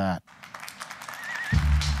 Swallow that.